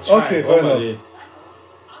 Okay, Chai, fair oh my enough. day.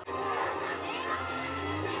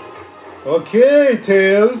 Okay,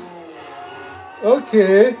 Tails.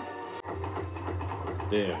 Okay.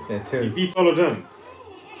 Damn. Yeah, He Tails. beats all of them.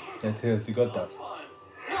 Yeah, Tails, you got that.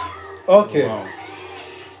 Okay. Wow.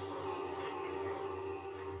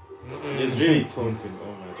 It's really taunting.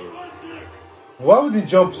 Oh my god. Why would he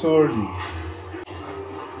jump so early?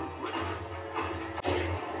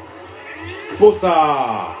 Bosa!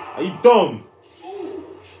 Are you dumb?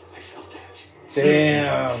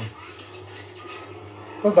 Damn.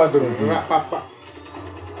 What's that gonna do? Nah,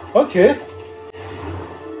 Okay.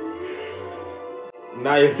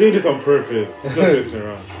 you're doing this on purpose. Just looking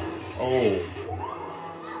around. Oh.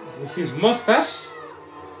 With his mustache?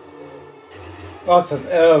 That's an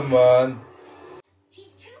L, man.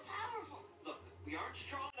 He's too powerful. Look, we aren't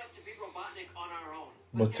strong enough to beat Robotnik on our own.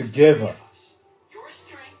 But there's together. three of us. Your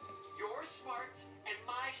strength, your smarts, and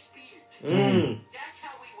my speed. That's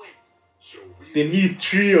how we win. So we They need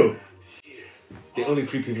trio. here. The only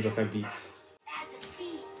three people that can beat. As a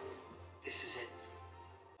team. This is it.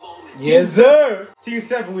 Moment. Yes, sir. Team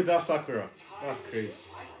 7 without Sakura. That's crazy.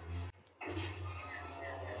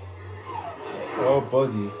 Oh,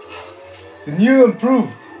 buddy. The new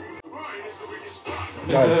improved. Ryan is the weakest spot.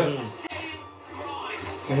 Nice.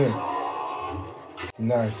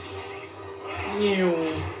 Nice.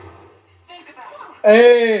 Think about it.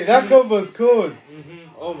 Hey, that combo's cool.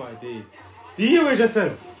 Oh my day. Do you hear what I just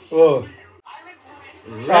said? Oh.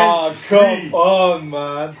 Ah, come on,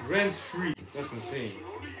 man. Rent free. That's insane.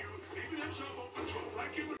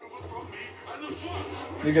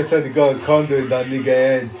 Nigga said he got a condo in that nigga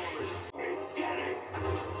head.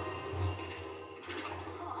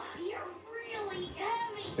 Oh, you're really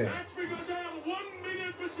heavy. That's because I am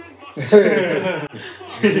 1,000,000% muscle.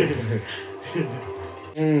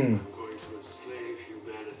 I'm going to enslave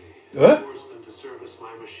humanity. What? Force them to service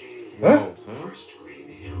my machine. Huh? First green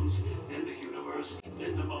hills, then the universe,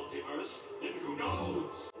 then the multiverse, then who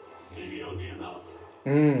knows? Maybe only enough.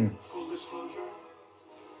 Full disclosure.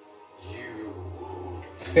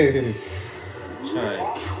 Try.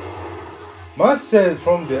 Man said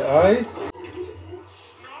from the eyes.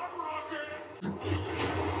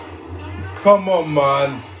 Come on,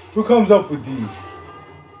 man. Who comes up with these?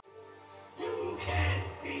 You can't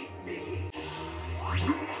beat me.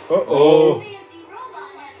 Uh-oh. Fancy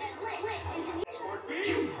robot has that lit. Outsmart me.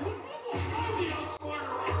 I'm the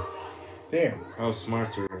outsmarter. Damn. How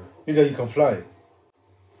smarter. Nigga, you can fly.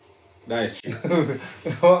 That is true.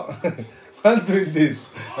 What? I'm doing this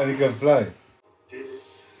and he can fly.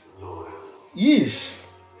 Disloyal Yeesh.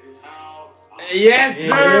 is how Yes,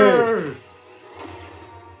 sir!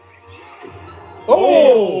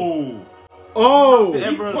 Oh! Oh! The You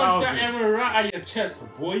Emerald punch that Alvin. emerald right at your chest,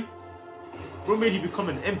 boy. Bro made you become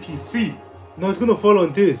an NPC. No, it's gonna fall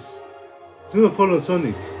on this. It's gonna fall on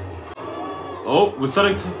Sonic. Oh, with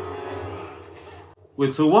Sonic.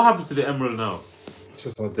 Wait, so what happens to the Emerald now? It's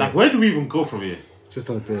just out there. Like, where do we even go from here? It's just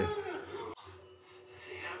out there.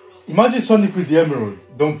 Imagine Sonic with the emerald.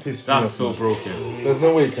 Don't piss me off. That's so broken. There's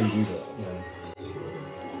no way you can do that. Man.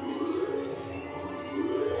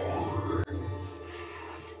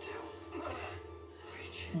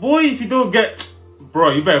 Boy, if you don't get...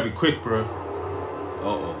 Bro, you better be quick, bro.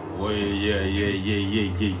 Uh-oh. Boy, yeah.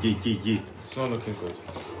 It's not looking good.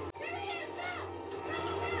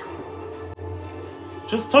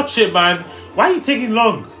 Just touch it, man. Why are you taking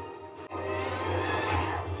long?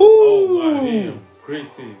 Oh, my damn. Great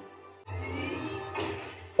save.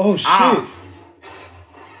 Oh shit! Ah.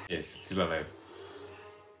 Yes, it's still alive.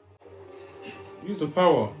 Use the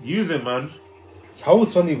power. Use it, man. How would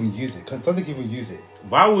Sonic even use it? Can Sonic even use it?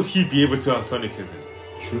 Why would he be able to and Sonic isn't?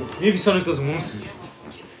 True. Maybe Sonic doesn't want to.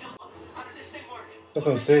 How does this thing work? That's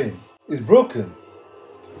what I'm saying. It's broken.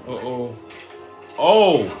 Uh-oh.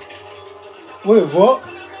 Oh! Wait, what?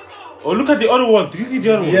 Oh, look at the other one. Did you see the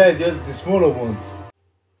other one? Yeah, the smaller ones. We're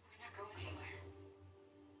not going anywhere.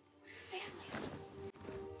 We're family.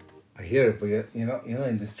 I hear it, but you're not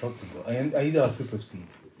indestructible. I need our super speed.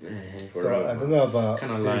 So I don't know about.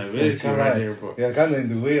 Kinda lying. this, Really like, too right here, bro. You're kind of in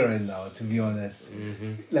the way right now, to be honest.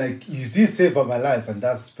 Like, you still save my life, and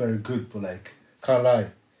that's very good, but like, can't lie.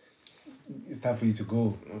 It's time for you to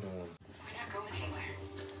go. We're not going anywhere.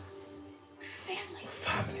 We're family.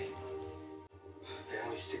 Family.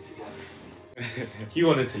 Families stick together. He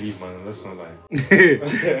wanted to leave, man. Let's not lie.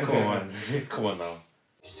 Come on. Come on now.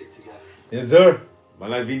 Stick together. Yes, sir. Man,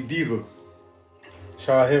 like Vin Diesel.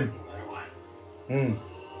 Shout out him. No matter what. You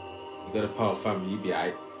got a power family, you be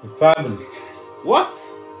alright. Family. What?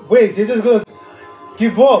 Wait, they're just gonna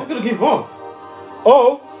give up. You're gonna give up.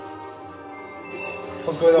 Oh.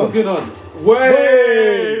 What's going on? What's going on?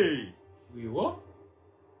 Wait! Wait, what?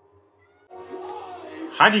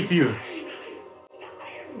 How do you feel?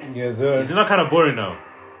 Yes, sir. It's not kind of boring now.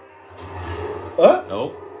 Huh?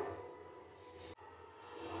 No.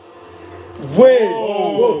 Wait.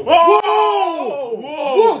 Whoa!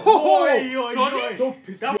 Sonic? Don't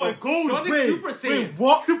piss that boy gold. Sonic Wait, Super Saiyan. Wait,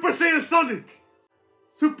 what? Super Saiyan Sonic.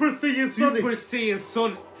 Super Saiyan Sonic. Super Saiyan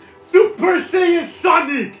Sonic. Super Saiyan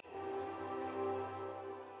Sonic.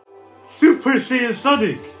 Super Saiyan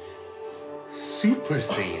Sonic. Super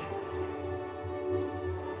Saiyan.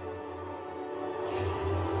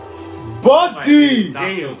 Buddy.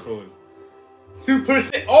 That's so cool. Super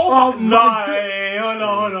Saiyan. Oh my god. Hey, hold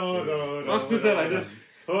on. Let's do that like this.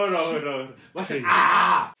 Hold on. I said,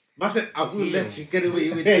 ah. I said, I will let you get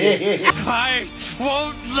away with this. I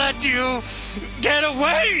won't let you get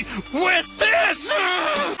away with this! I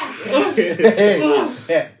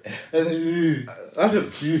said,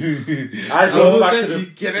 I I will back let to the... you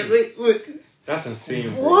get away with. That's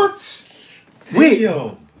insane, bro. What? Wait.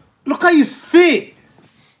 Look at his feet.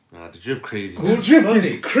 Nah, the drip crazy. The drip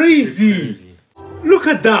is crazy. Look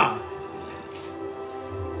at that.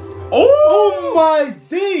 Oh my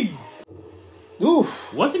days.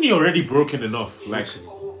 Oof. Wasn't he already broken enough? Like,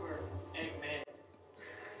 Over. Amen.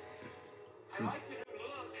 I like the new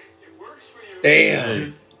look. It works for you.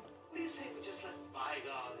 Damn. What do you say we just let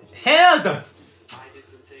bygones? hell the. I did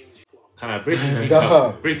some things you won't. Can I break his Nah.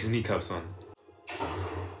 kneecaps? Break his kneecaps, man.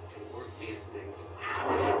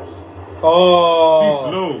 Oh.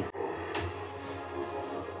 Too slow.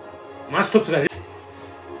 Man, stop to that.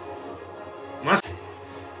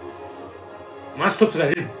 Man, stop to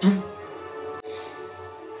that.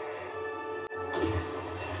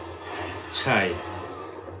 Chai.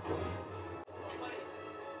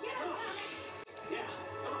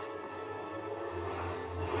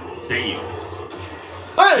 Damn.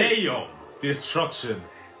 Hey. Damn. Destruction.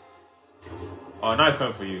 Oh, now it's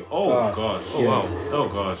coming for you. Oh gosh. Oh yeah. wow. Oh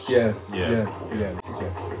gosh. Yeah. Yeah.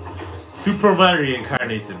 Super Man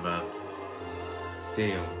reincarnated, man.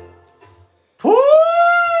 Damn.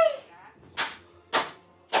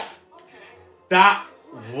 That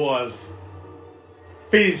was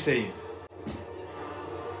insane.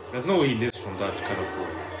 There's no way he lives from that kind of work.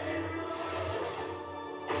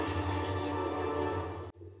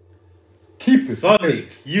 Keep it.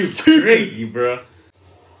 Sonic, you crazy, bro. I'm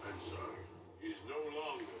sorry. He's no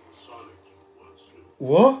longer the Sonic you once knew.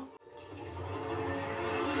 What?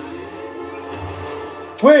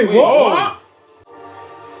 Wait, what?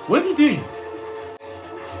 What's he doing?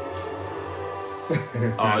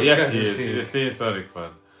 Oh, yes, he is. He's still Sonic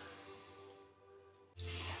fan.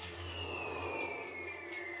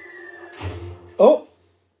 Oh.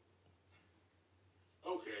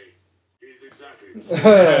 Okay, he's exactly the same.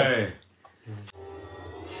 Hey.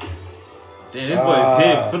 Damn, this boy is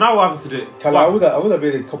him. So now what happened to the... Kala, I would have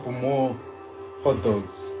made a couple more hot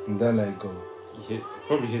dogs and then let it go.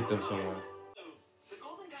 Probably hit them somewhere. The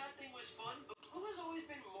Golden God thing was fun, but blue has always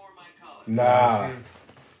been more my color. Nah.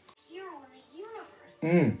 Hero in the universe. Mm.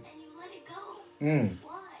 And you let it go. Mm.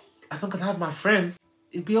 Why? As long as I have my friends,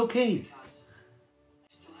 it'd be okay. Because I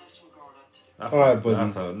still have some growing up to do. That's Alright, buddy.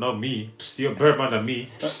 That's not me. You're a Birdman than me.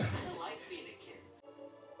 I don't like being a kid.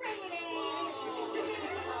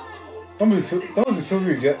 That was so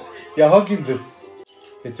weird. You're hugging this.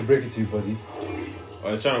 Hate to break it to you, buddy. Oh,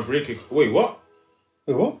 you're trying to break it. Wait, what?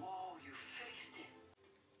 Wait, what? Oh, you fixed it.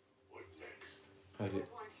 What next? I did.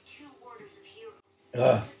 Once two orders of heroes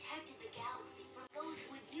Ah. protected the galaxy from those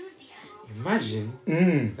who would use the emerald. Imagine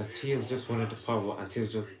Mm. that Tails just wanted the power and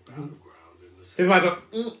Tails just. This man just...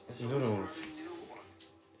 You don't know.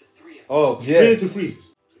 The three of Oh, Yes. to free. To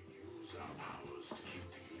use our powers to keep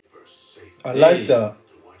the universe safe. I like Hey. that.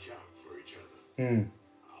 To watch out for each other. Mm.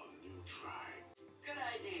 Our new tribe. Good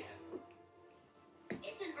idea.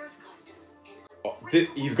 It's an Earth custom. Oh,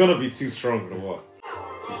 he's gonna be too strong or what?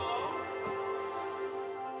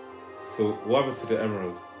 So, what happens to the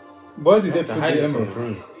emerald? Why did they to put hide the it emerald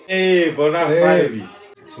somewhere. through? Hey, but not Hey. finally.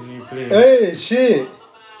 Continue playing. Hey, shit.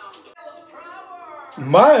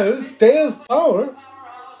 Miles, Tails power.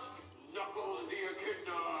 Powerhouse, Knuckles the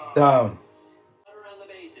Echidna. Down. Around the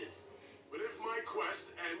bases. But if my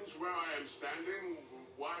quest ends where I am standing,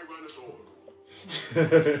 why run at all?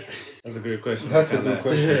 That's a great question. That's a good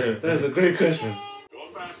question. That's a great question. Your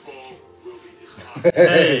fastball will be discarded.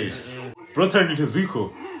 Hey, bro turned into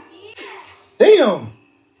Zuko. Damn.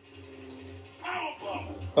 Powerbomb!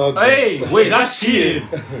 Okay. Hey, wait, that's cheating.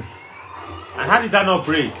 And how did that not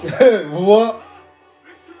break? What?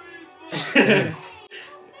 Victory is mine! There!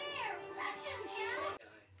 That shouldn't count.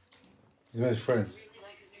 He's my friends. Really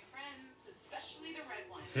like his new friends, especially the red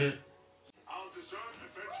one. Our dessert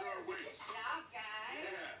adventure awaits. Job,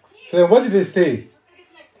 guys. So then what did they stay? Let's go get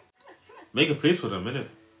some ice cream. Come on. Make a place for them, innit?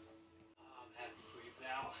 I'm happy for you,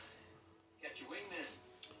 pal. Got your wingman.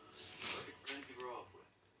 Perfect friends to grow up with.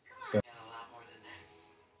 Got a lot more than that.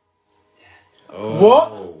 Dad. Oh.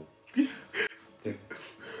 What?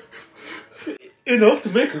 Enough to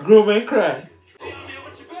make a grown man cry.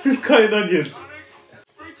 Who's cutting onions?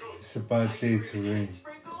 Sprinkles! It's a bad day to rain.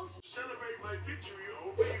 Sprinkles? Celebrate my victory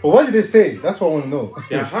over you. But why did they stay? That's what I want to know.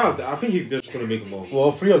 Their house. I think he's just gonna make more.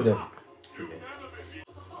 Well, 3 of them.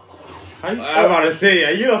 I'm about to say,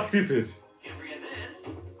 are you not stupid? Can't forget this.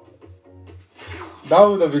 That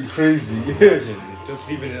would have been crazy. Just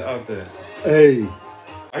leaving it out there. Hey.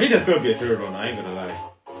 I think there's gonna be a third one. I ain't gonna lie. I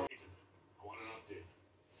want an update.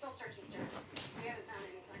 Still searching, sir. We haven't found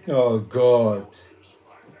any sign of Oh, God. To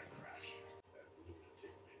survive that crash. That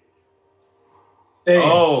lunatic made. Hey.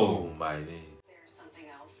 Oh my name. There's something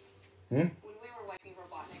else. Hmm? When we were wiping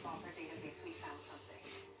Robotnik off our database, we found something.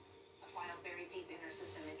 A file buried deep in our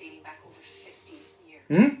system and dating back over 50 years.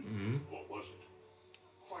 Hmm? What was it?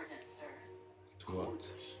 Coordinates, sir. To what?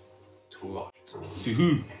 Coordinates. To what? To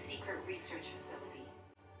who? A secret research facility.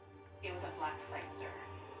 It was a black site, sir.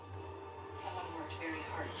 Someone worked very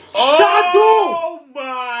hard to... Oh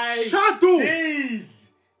my Shadow! days!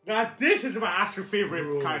 Now this is my actual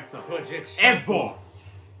favorite character Project ever.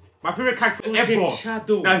 My favorite character Project ever.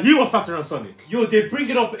 Shadow. Now he was faster than Sonic. Yo, they're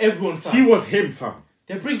bringing up everyone, fam. He was him, fam.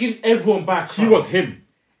 They're bringing everyone back, He fam. was him.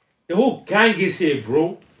 The whole gang is here,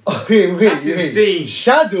 bro. Okay, That's insane.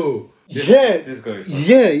 Shadow. This guy.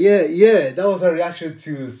 Yeah. That was a reaction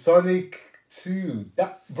to Sonic 2.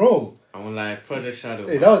 That, bro. I'm like Project Shadow.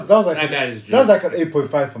 Hey, that was like that was like an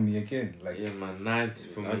 8.5 for me again. Like yeah, man, 9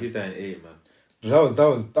 for I'll me. give that an 8, man.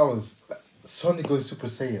 that was Sonic going Super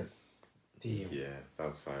Saiyan. Damn. Yeah, that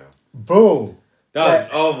was fire. Bro. That was,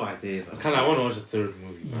 oh my days. Kind of want to watch the third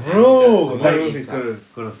movie, man. Bro, That like, movie's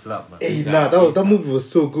gonna slap, man. hey, that movie was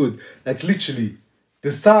so good. Like literally,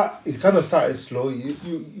 the start it kind of started slow. You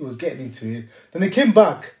was getting into it. Then it came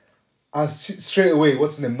back, and straight away,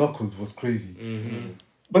 what's his name, Knuckles was crazy. Mm-hmm.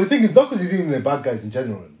 But the thing is, Knuckles isn't even the bad guys in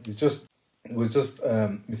general. It was just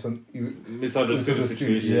Misunderstood the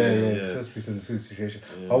situation. Yeah. Just misunderstood the situation.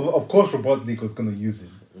 Yeah. Of course, Robotnik was gonna use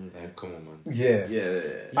him. Come on, man. Yeah.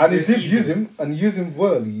 And he did use him, and he used him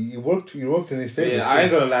well. He worked in his favor. Yeah, I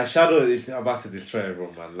ain't gonna lie. Shadow is about to destroy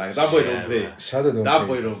everyone, man. Like that boy don't play. Shadow don't that play.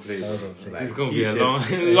 boy don't play. Like, it's gonna be a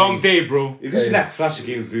long day, bro. It's literally like Flash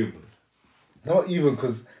against Zoom. Not even,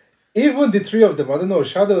 because even the three of them, I don't know.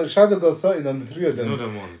 Shadow got something on the three of them. You know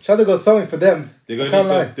them ones. Shadow got something for them. They're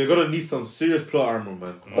gonna need some serious plot armor,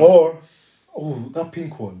 man. Or that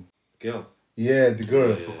pink one. Girl. Yeah, the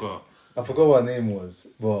girl. I I forgot what her name was,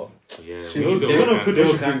 but yeah, they're gonna put the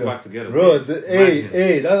whole gang back together. Bro, that's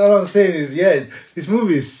what I'm saying is, this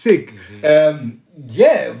movie is sick.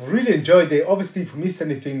 Really enjoyed it. Obviously, if you missed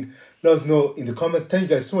anything, let us know in the comments. Thank you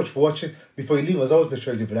guys so much for watching. Before you leave, as always, make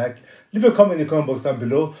sure you leave a like. Leave a comment in the comment box down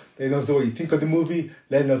below. Let us know what you think of the movie.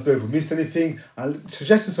 Let us know if we missed anything. And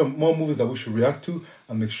suggesting some more movies that we should react to.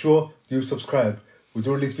 And make sure you subscribe. We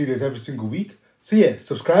do release videos every single week. So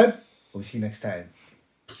subscribe. We'll see you next time.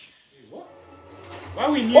 Why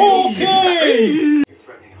we need okay. You're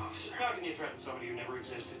threatening an officer. How can you threaten somebody who never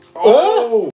existed? Oh!